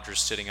from Rodgers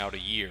sitting out a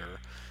year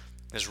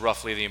is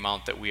roughly the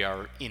amount that we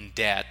are in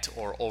debt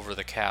or over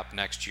the cap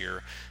next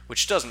year,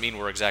 which doesn't mean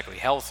we're exactly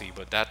healthy,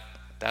 but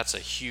that's a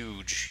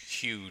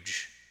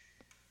huge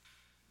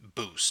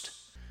boost.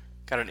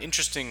 Got an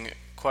interesting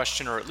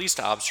question, or at least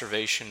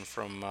observation,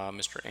 from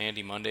Mr.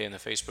 Andy Monday in the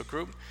Facebook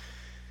group.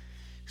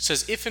 It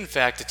says, if in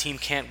fact a team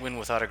can't win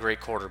without a great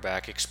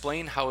quarterback,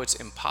 explain how it's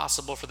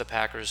impossible for the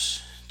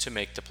Packers to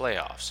make the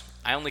playoffs.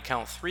 I only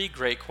count 3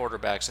 great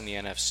quarterbacks in the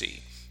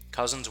NFC.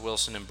 Cousins,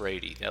 Wilson, and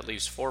Brady. That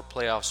leaves 4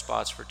 playoff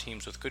spots for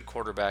teams with good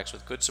quarterbacks,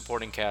 with good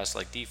supporting cast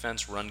like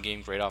defense, run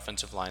game, great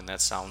offensive line.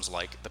 That sounds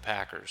like the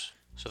Packers.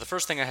 So the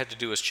first thing I had to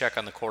do was check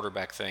on the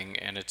quarterback thing,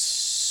 and it's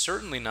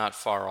certainly not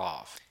far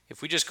off.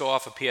 If we just go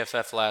off of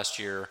PFF last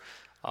year,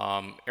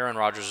 Aaron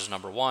Rodgers is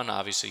number 1.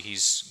 Obviously,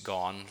 he's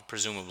gone,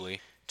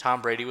 presumably.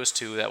 Tom Brady was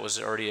 2. That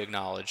was already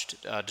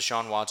acknowledged.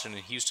 Deshaun Watson in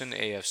Houston,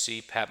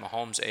 AFC. Pat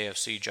Mahomes,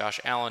 AFC. Josh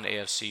Allen,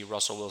 AFC.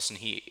 Russell Wilson,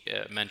 he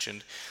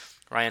mentioned.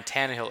 Ryan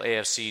Tannehill,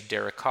 AFC.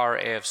 Derek Carr,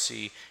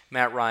 AFC.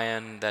 Matt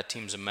Ryan, that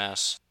team's a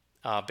mess.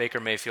 Baker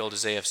Mayfield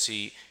is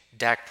AFC.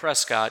 Dak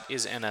Prescott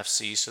is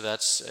NFC, so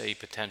that's a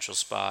potential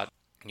spot.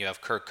 You have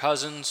Kirk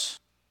Cousins,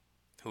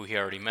 who he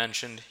already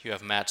mentioned. You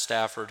have Matt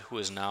Stafford, who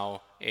is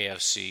now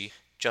AFC.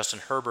 Justin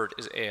Herbert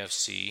is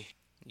AFC.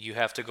 You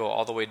have to go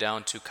all the way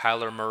down to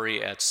Kyler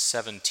Murray at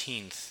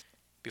 17th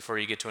before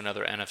you get to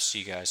another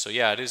NFC guy. So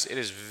yeah, it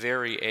is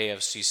very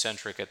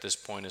AFC-centric at this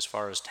point as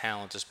far as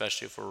talent,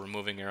 especially if we're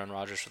removing Aaron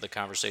Rodgers from the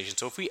conversation.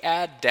 So if we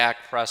add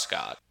Dak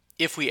Prescott,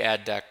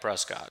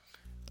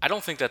 I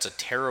don't think that's a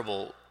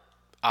terrible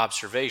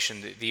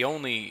observation. The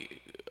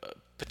only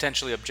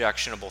potentially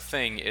objectionable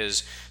thing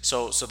is,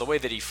 so the way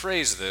that he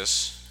phrased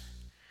this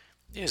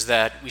is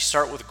that we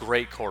start with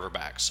great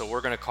quarterbacks. So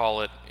we're going to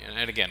call it,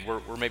 and again,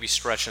 we're maybe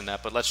stretching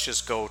that, but let's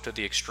just go to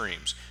the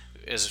extremes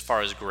as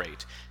far as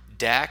great.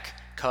 Dak,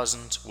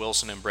 Cousins,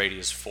 Wilson, and Brady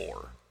is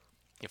 4.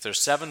 If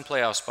there's 7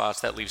 playoff spots,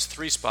 that leaves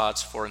 3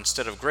 spots for,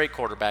 instead of great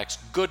quarterbacks,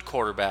 good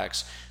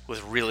quarterbacks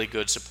with really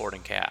good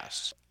supporting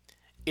casts.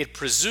 It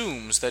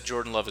presumes that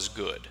Jordan Love is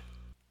good.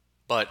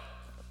 But,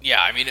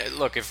 yeah, I mean,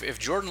 look, if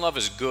Jordan Love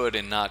is good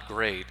and not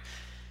great,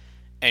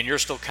 and you're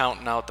still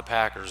counting out the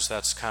Packers,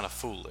 that's kind of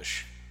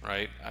foolish,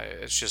 right?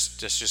 It's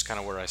just kind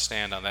of where I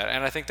stand on that.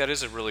 And I think that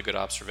is a really good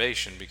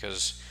observation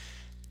because,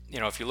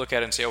 if you look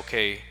at it and say,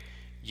 okay,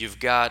 you've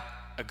got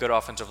a good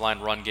offensive line,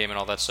 run game, and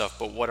all that stuff,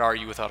 but what are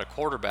you without a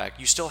quarterback?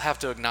 You still have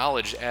to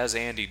acknowledge, as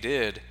Andy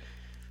did,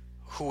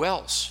 who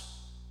else,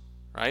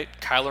 right?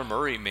 Kyler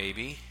Murray,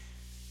 maybe.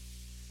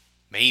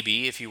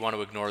 Maybe, if you want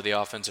to ignore the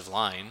offensive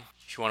line,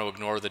 if you want to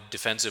ignore the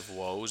defensive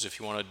woes, if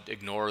you want to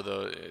ignore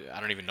I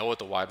don't even know what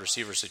the wide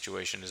receiver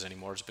situation is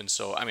anymore. It's been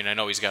so, I mean, I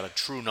know he's got a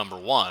true number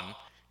one,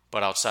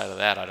 but outside of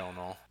that, I don't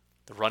know.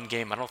 The run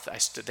game,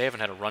 they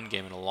haven't had a run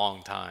game in a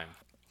long time.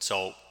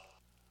 So,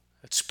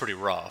 it's pretty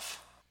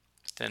rough.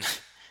 Then,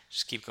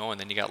 just keep going.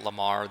 Then you got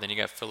Lamar, then you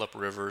got Phillip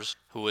Rivers,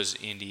 who was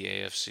in the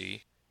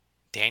AFC.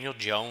 Daniel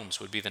Jones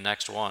would be the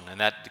next one, and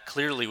that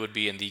clearly would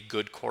be in the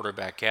good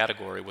quarterback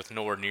category with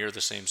nowhere near the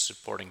same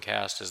supporting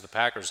cast as the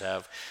Packers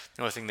have.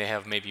 The only thing they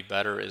have maybe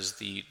better is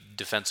the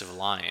defensive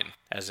line,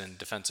 as in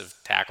defensive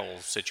tackle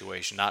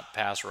situation, not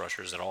pass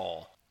rushers at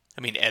all.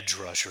 I mean edge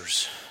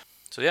rushers.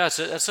 So yeah,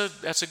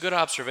 that's a good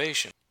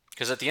observation,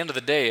 because at the end of the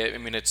day, I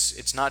mean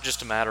it's not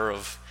just a matter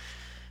of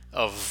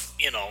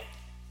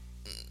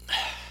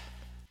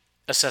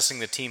assessing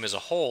the team as a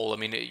whole. I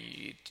mean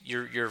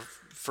you're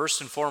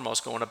first and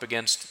foremost going up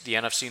against the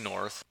NFC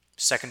North,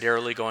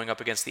 secondarily going up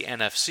against the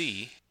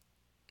NFC.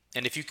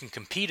 And if you can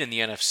compete in the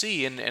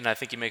NFC, and I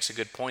think he makes a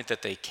good point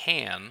that they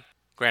can,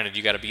 granted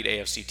you got to beat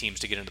AFC teams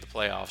to get into the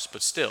playoffs,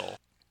 but still,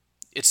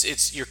 once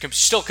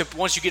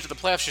you get to the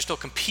playoffs, you're still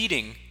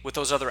competing with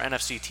those other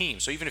NFC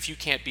teams. So even if you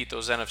can't beat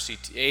those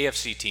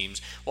AFC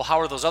teams, well, how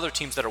are those other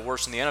teams that are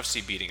worse in the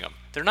NFC beating them?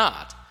 They're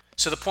not.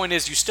 So the point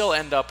is, you still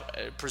end up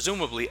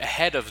presumably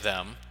ahead of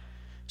them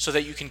so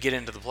that you can get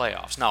into the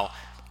playoffs. Now,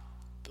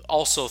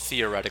 also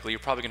theoretically, you're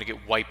probably going to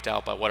get wiped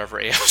out by whatever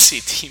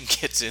AFC team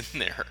gets in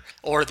there,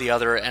 or the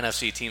other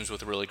NFC teams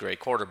with really great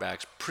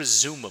quarterbacks,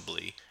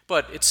 presumably.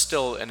 But it's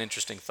still an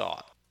interesting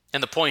thought.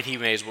 And the point he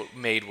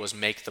made was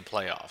make the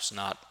playoffs,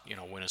 not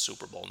win a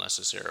Super Bowl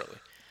necessarily.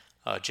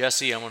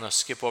 Jesse, I'm going to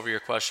skip over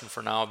your question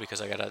for now because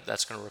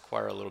that's going to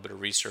require a little bit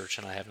of research,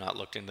 and I have not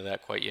looked into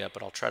that quite yet.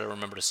 But I'll try to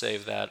remember to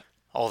save that.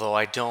 Although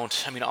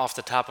off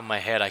the top of my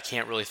head, I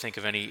can't really think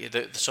of any.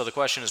 So the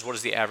question is, what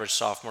is the average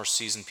sophomore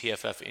season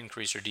PFF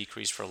increase or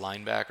decrease for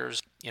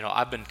linebackers?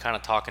 I've been kind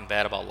of talking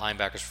bad about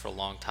linebackers for a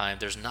long time.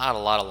 There's not a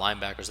lot of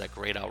linebackers that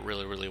grade out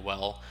really, really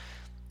well.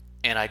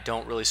 And I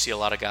don't really see a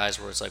lot of guys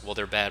where it's like, well,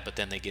 they're bad, but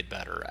then they get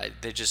better.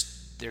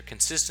 They're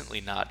consistently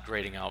not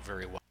grading out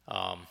very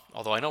well.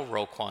 Although I know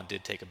Roquan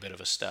did take a bit of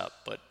a step.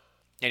 But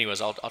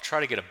anyways, I'll try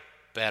to get a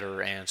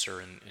better answer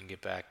and get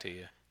back to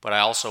you. But I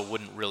also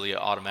wouldn't really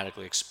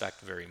automatically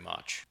expect very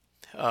much.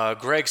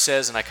 Greg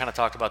says, and I kind of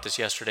talked about this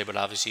yesterday, but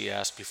obviously he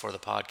asked before the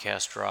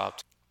podcast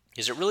dropped,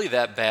 is it really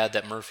that bad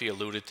that Murphy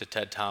alluded to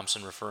Ted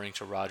Thompson referring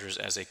to Rodgers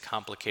as a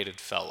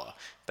complicated fella?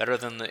 Better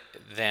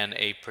than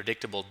a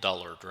predictable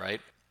dullard,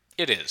 right?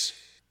 It is.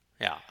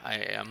 Yeah,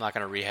 I'm not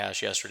going to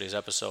rehash yesterday's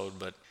episode,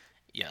 but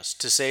yes,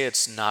 to say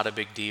it's not a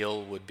big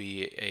deal would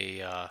be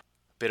a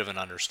bit of an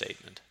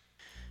understatement.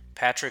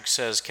 Patrick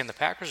says, can the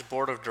Packers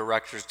board of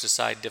directors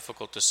decide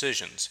difficult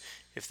decisions?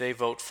 If they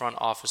vote, front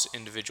office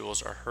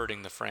individuals are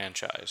hurting the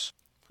franchise.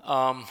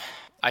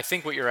 I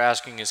think what you're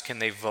asking is, can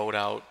they vote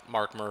out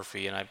Mark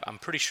Murphy? And I'm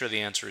pretty sure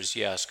the answer is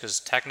yes, because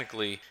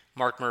technically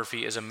Mark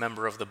Murphy is a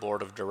member of the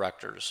board of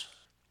directors.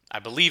 I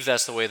believe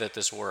that's the way that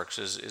this works,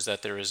 is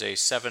that there is a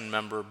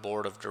 7-member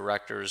board of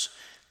directors,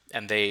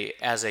 and they,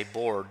 as a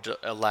board,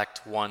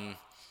 elect one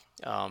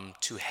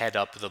to head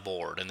up the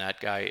board, and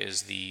that guy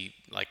is the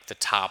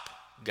top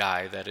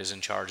guy that is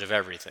in charge of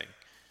everything.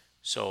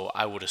 So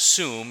I would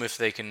assume if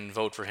they can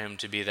vote for him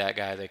to be that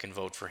guy, they can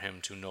vote for him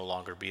to no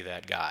longer be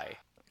that guy.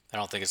 I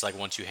don't think it's like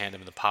once you hand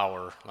him the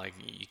power,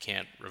 you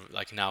can't,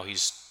 now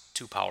he's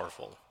too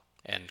powerful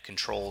and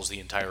controls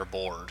the entire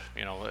board.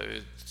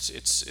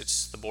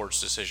 It's the board's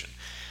decision.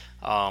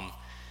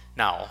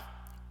 Now,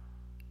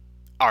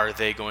 are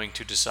they going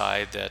to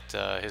decide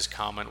that his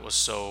comment was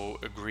so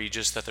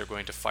egregious that they're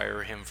going to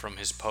fire him from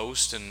his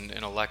post and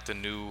elect a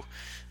new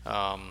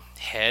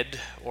head,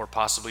 or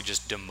possibly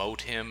just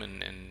demote him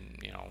and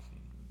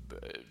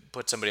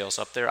put somebody else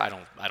up there? I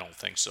don't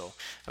think so.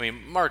 I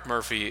mean, Mark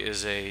Murphy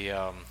is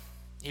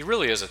he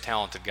really is a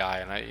talented guy,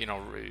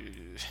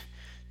 and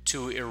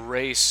to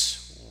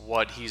erase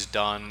what he's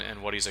done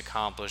and what he's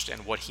accomplished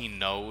and what he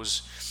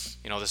knows,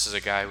 this is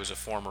a guy who's a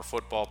former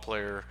football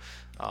player.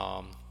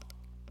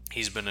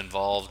 He's been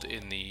involved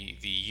in the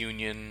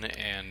union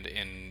and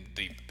in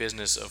the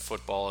business of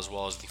football, as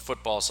well as the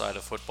football side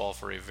of football,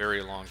 for a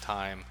very long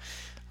time.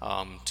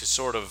 To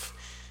sort of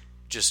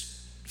just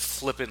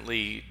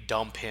flippantly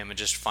dump him and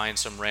just find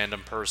some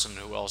random person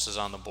who else is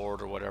on the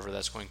board or whatever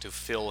that's going to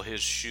fill his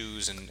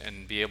shoes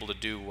and be able to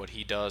do what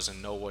he does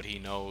and know what he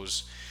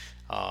knows,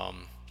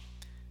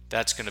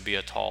 that's going to be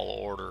a tall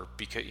order,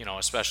 because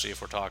especially if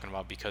we're talking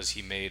about because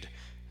he made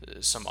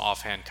some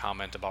offhand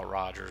comment about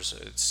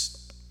Rodgers.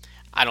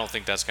 I don't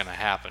think that's going to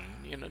happen.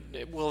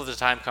 Will the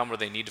time come where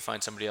they need to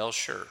find somebody else?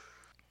 Sure.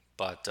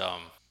 But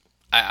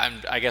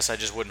I guess I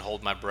just wouldn't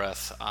hold my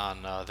breath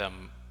on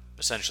them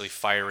essentially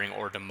firing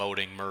or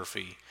demoting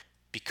Murphy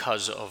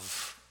because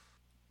of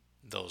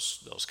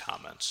those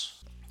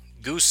comments.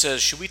 Goose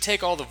says, should we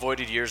take all the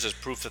voided years as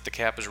proof that the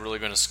cap is really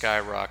going to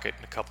skyrocket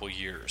in a couple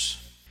years?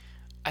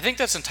 I think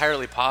that's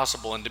entirely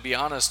possible, and to be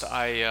honest,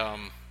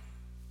 I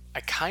I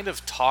kind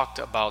of talked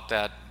about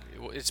that.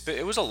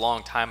 It was a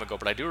long time ago,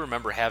 but I do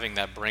remember having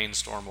that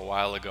brainstorm a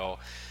while ago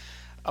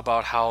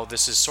about how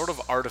this is sort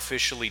of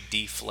artificially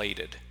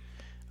deflated,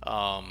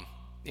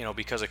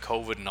 because of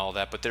COVID and all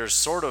that. But there's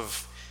sort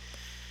of,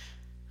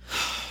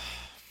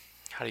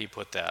 how do you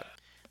put that?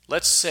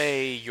 Let's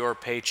say your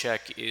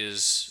paycheck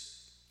is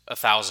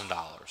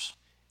 $1,000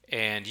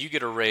 and you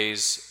get a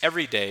raise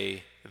every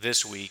day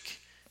this week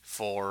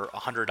for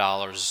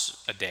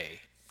 $100 a day.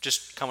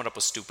 Just coming up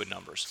with stupid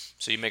numbers.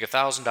 So you make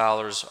 $1,000,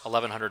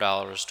 $1,100,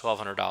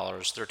 $1,200,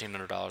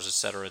 $1,300,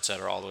 et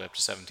cetera, all the way up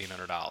to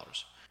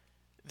 $1,700.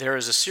 There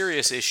is a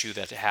serious issue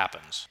that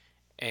happens,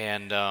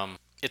 and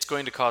it's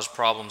going to cause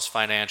problems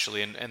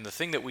financially. And the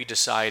thing that we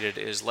decided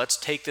is, let's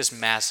take this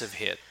massive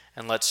hit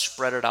and let's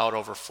spread it out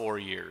over 4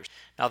 years.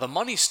 Now, the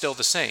money's still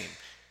the same.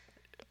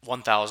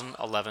 1,000,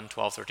 11,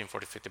 12, 13,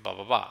 14, 15, blah,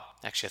 blah, blah.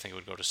 Actually, I think it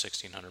would go to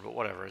 1,600, but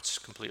whatever. It's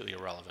completely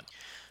irrelevant.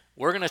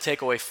 We're going to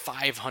take away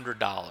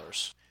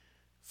 $500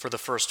 for the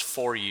first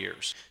 4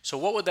 years. So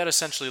what would that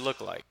essentially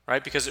look like,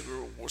 right? Because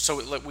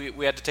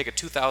we had to take a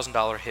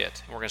 $2,000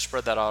 hit, and we're going to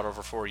spread that out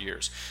over 4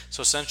 years.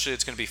 So essentially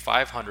it's going to be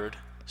 500,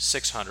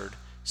 600,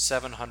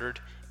 700,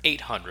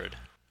 800,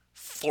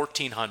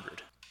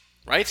 1,400,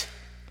 right?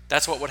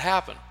 That's what would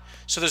happen.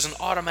 So there's an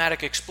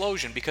automatic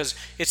explosion because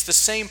it's the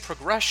same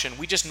progression.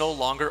 We just no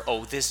longer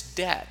owe this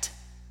debt.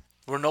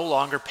 We're no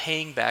longer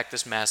paying back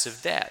this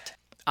massive debt.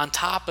 On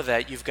top of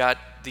that, you've got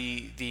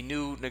the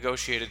new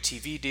negotiated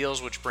TV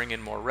deals, which bring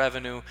in more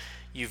revenue.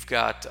 You've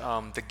got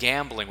the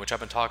gambling, which I've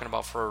been talking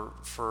about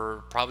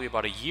for probably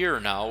about a year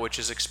now, which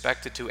is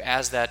expected to,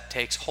 as that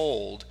takes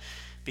hold,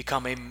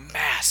 become a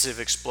massive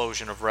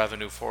explosion of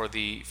revenue for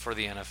the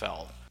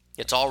NFL.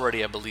 It's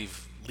already, I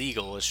believe,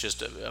 legal. It's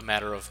just a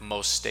matter of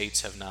most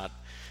states have not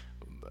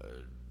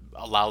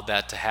allowed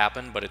that to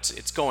happen, but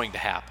it's going to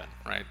happen,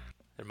 right?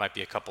 There might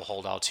be a couple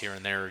holdouts here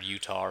and there,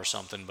 Utah or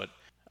something, but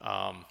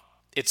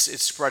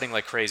it's spreading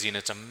like crazy, and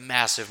it's a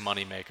massive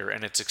moneymaker,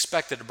 and it's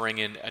expected to bring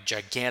in a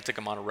gigantic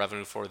amount of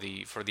revenue for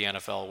the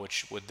NFL,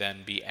 which would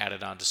then be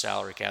added onto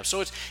salary cap.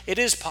 So it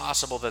is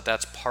possible that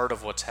that's part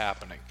of what's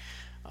happening.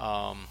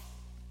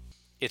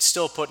 It's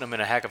still putting them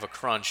in a heck of a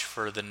crunch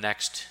for the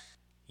next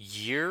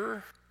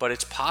year, but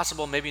it's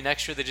possible maybe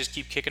next year they just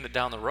keep kicking it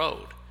down the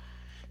road.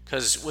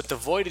 Because with the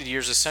voided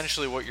years,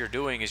 essentially what you're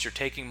doing is you're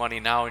taking money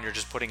now and you're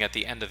just putting at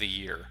the end of the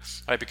year,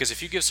 right? Because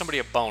if you give somebody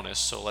a bonus,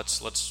 so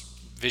let's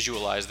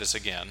visualize this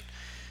again.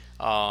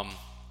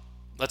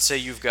 Let's say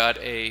you've got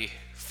a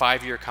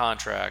 5-year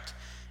contract,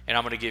 and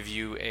I'm going to give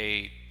you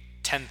a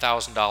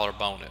 $10,000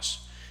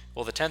 bonus.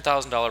 Well, the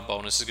 $10,000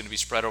 bonus is going to be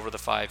spread over the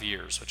 5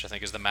 years, which I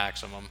think is the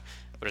maximum,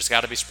 but it's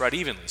got to be spread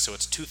evenly, so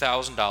it's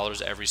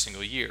 $2,000 every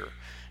single year.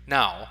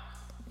 Now,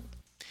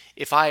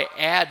 if I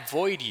add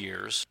void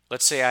years,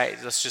 let's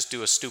just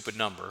do a stupid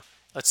number.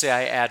 Let's say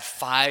I add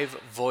 5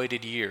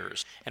 voided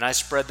years, and I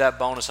spread that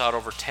bonus out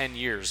over 10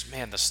 years.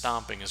 Man, the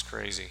stomping is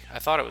crazy. I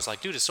thought it was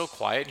like, dude, it's so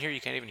quiet in here,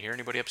 you can't even hear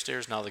anybody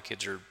upstairs. Now the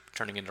kids are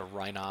turning into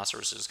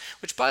rhinoceroses,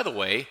 which, by the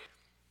way,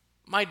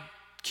 my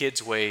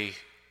kids weigh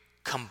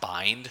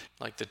combined,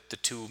 like the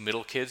two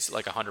middle kids,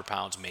 like 100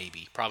 pounds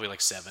maybe, probably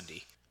like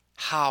 70.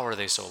 How are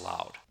they so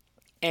loud?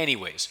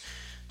 Anyways,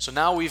 so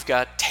now we've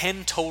got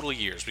 10 total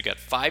years. We got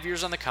 5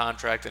 years on the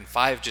contract and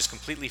 5 just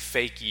completely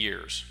fake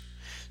years.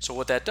 So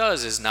what that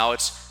does is now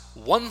it's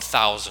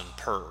 1,000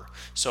 per.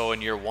 So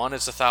in year 1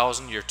 it's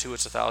 1,000, year 2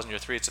 it's 1,000, year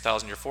 3 it's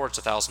 1,000, year 4 it's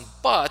 1,000.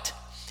 But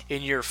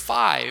in year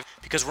 5,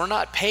 because we're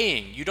not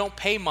paying, you don't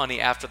pay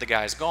money after the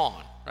guy's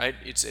gone, right?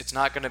 It's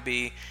not going to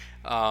be.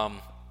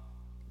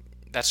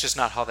 That's just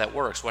not how that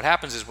works. What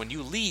happens is when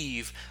you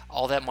leave,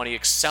 all that money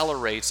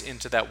accelerates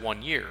into that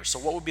 1 year. So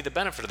what would be the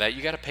benefit of that?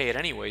 You got to pay it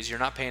anyways. You're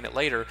not paying it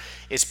later.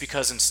 It's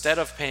because instead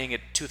of paying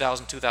it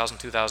 2,000, 2,000,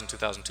 2,000,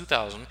 2,000,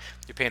 2,000,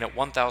 you're paying it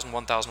 1,000,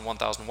 1,000,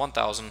 1,000,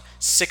 1,000,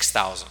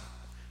 6,000.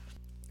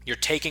 You're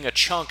taking a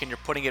chunk and you're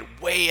putting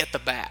it way at the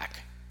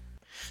back.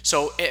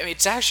 So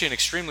it's actually an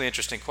extremely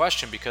interesting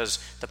question because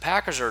the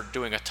Packers are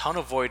doing a ton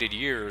of voided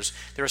years.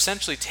 They're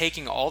essentially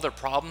taking all their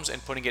problems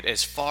and putting it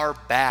as far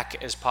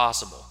back as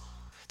possible.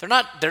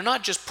 They're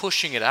not just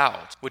pushing it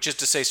out, which is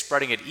to say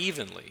spreading it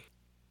evenly.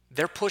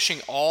 They're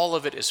pushing all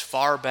of it as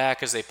far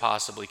back as they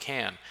possibly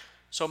can.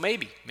 So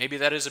maybe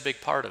that is a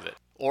big part of it.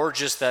 Or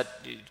just that,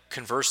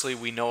 conversely,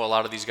 we know a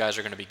lot of these guys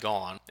are going to be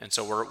gone, and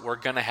so we're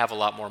going to have a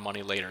lot more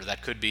money later.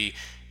 That could be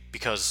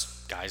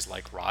because guys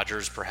like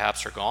Rodgers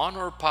perhaps are gone,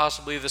 or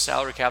possibly the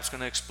salary cap's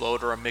going to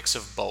explode, or a mix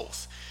of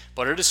both.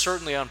 But it is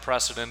certainly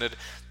unprecedented.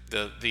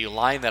 The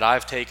line that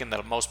I've taken,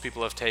 that most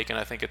people have taken,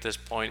 I think at this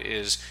point,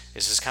 is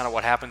this is kind of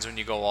what happens when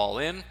you go all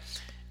in.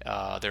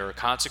 There are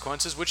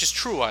consequences, which is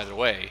true either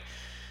way.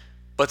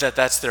 But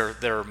that's their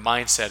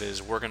mindset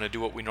is we're going to do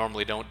what we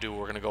normally don't do.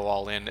 We're going to go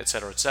all in, et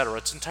cetera, et cetera.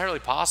 It's entirely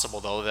possible,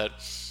 though, that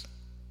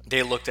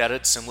they looked at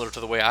it similar to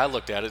the way I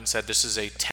looked at it and said this is a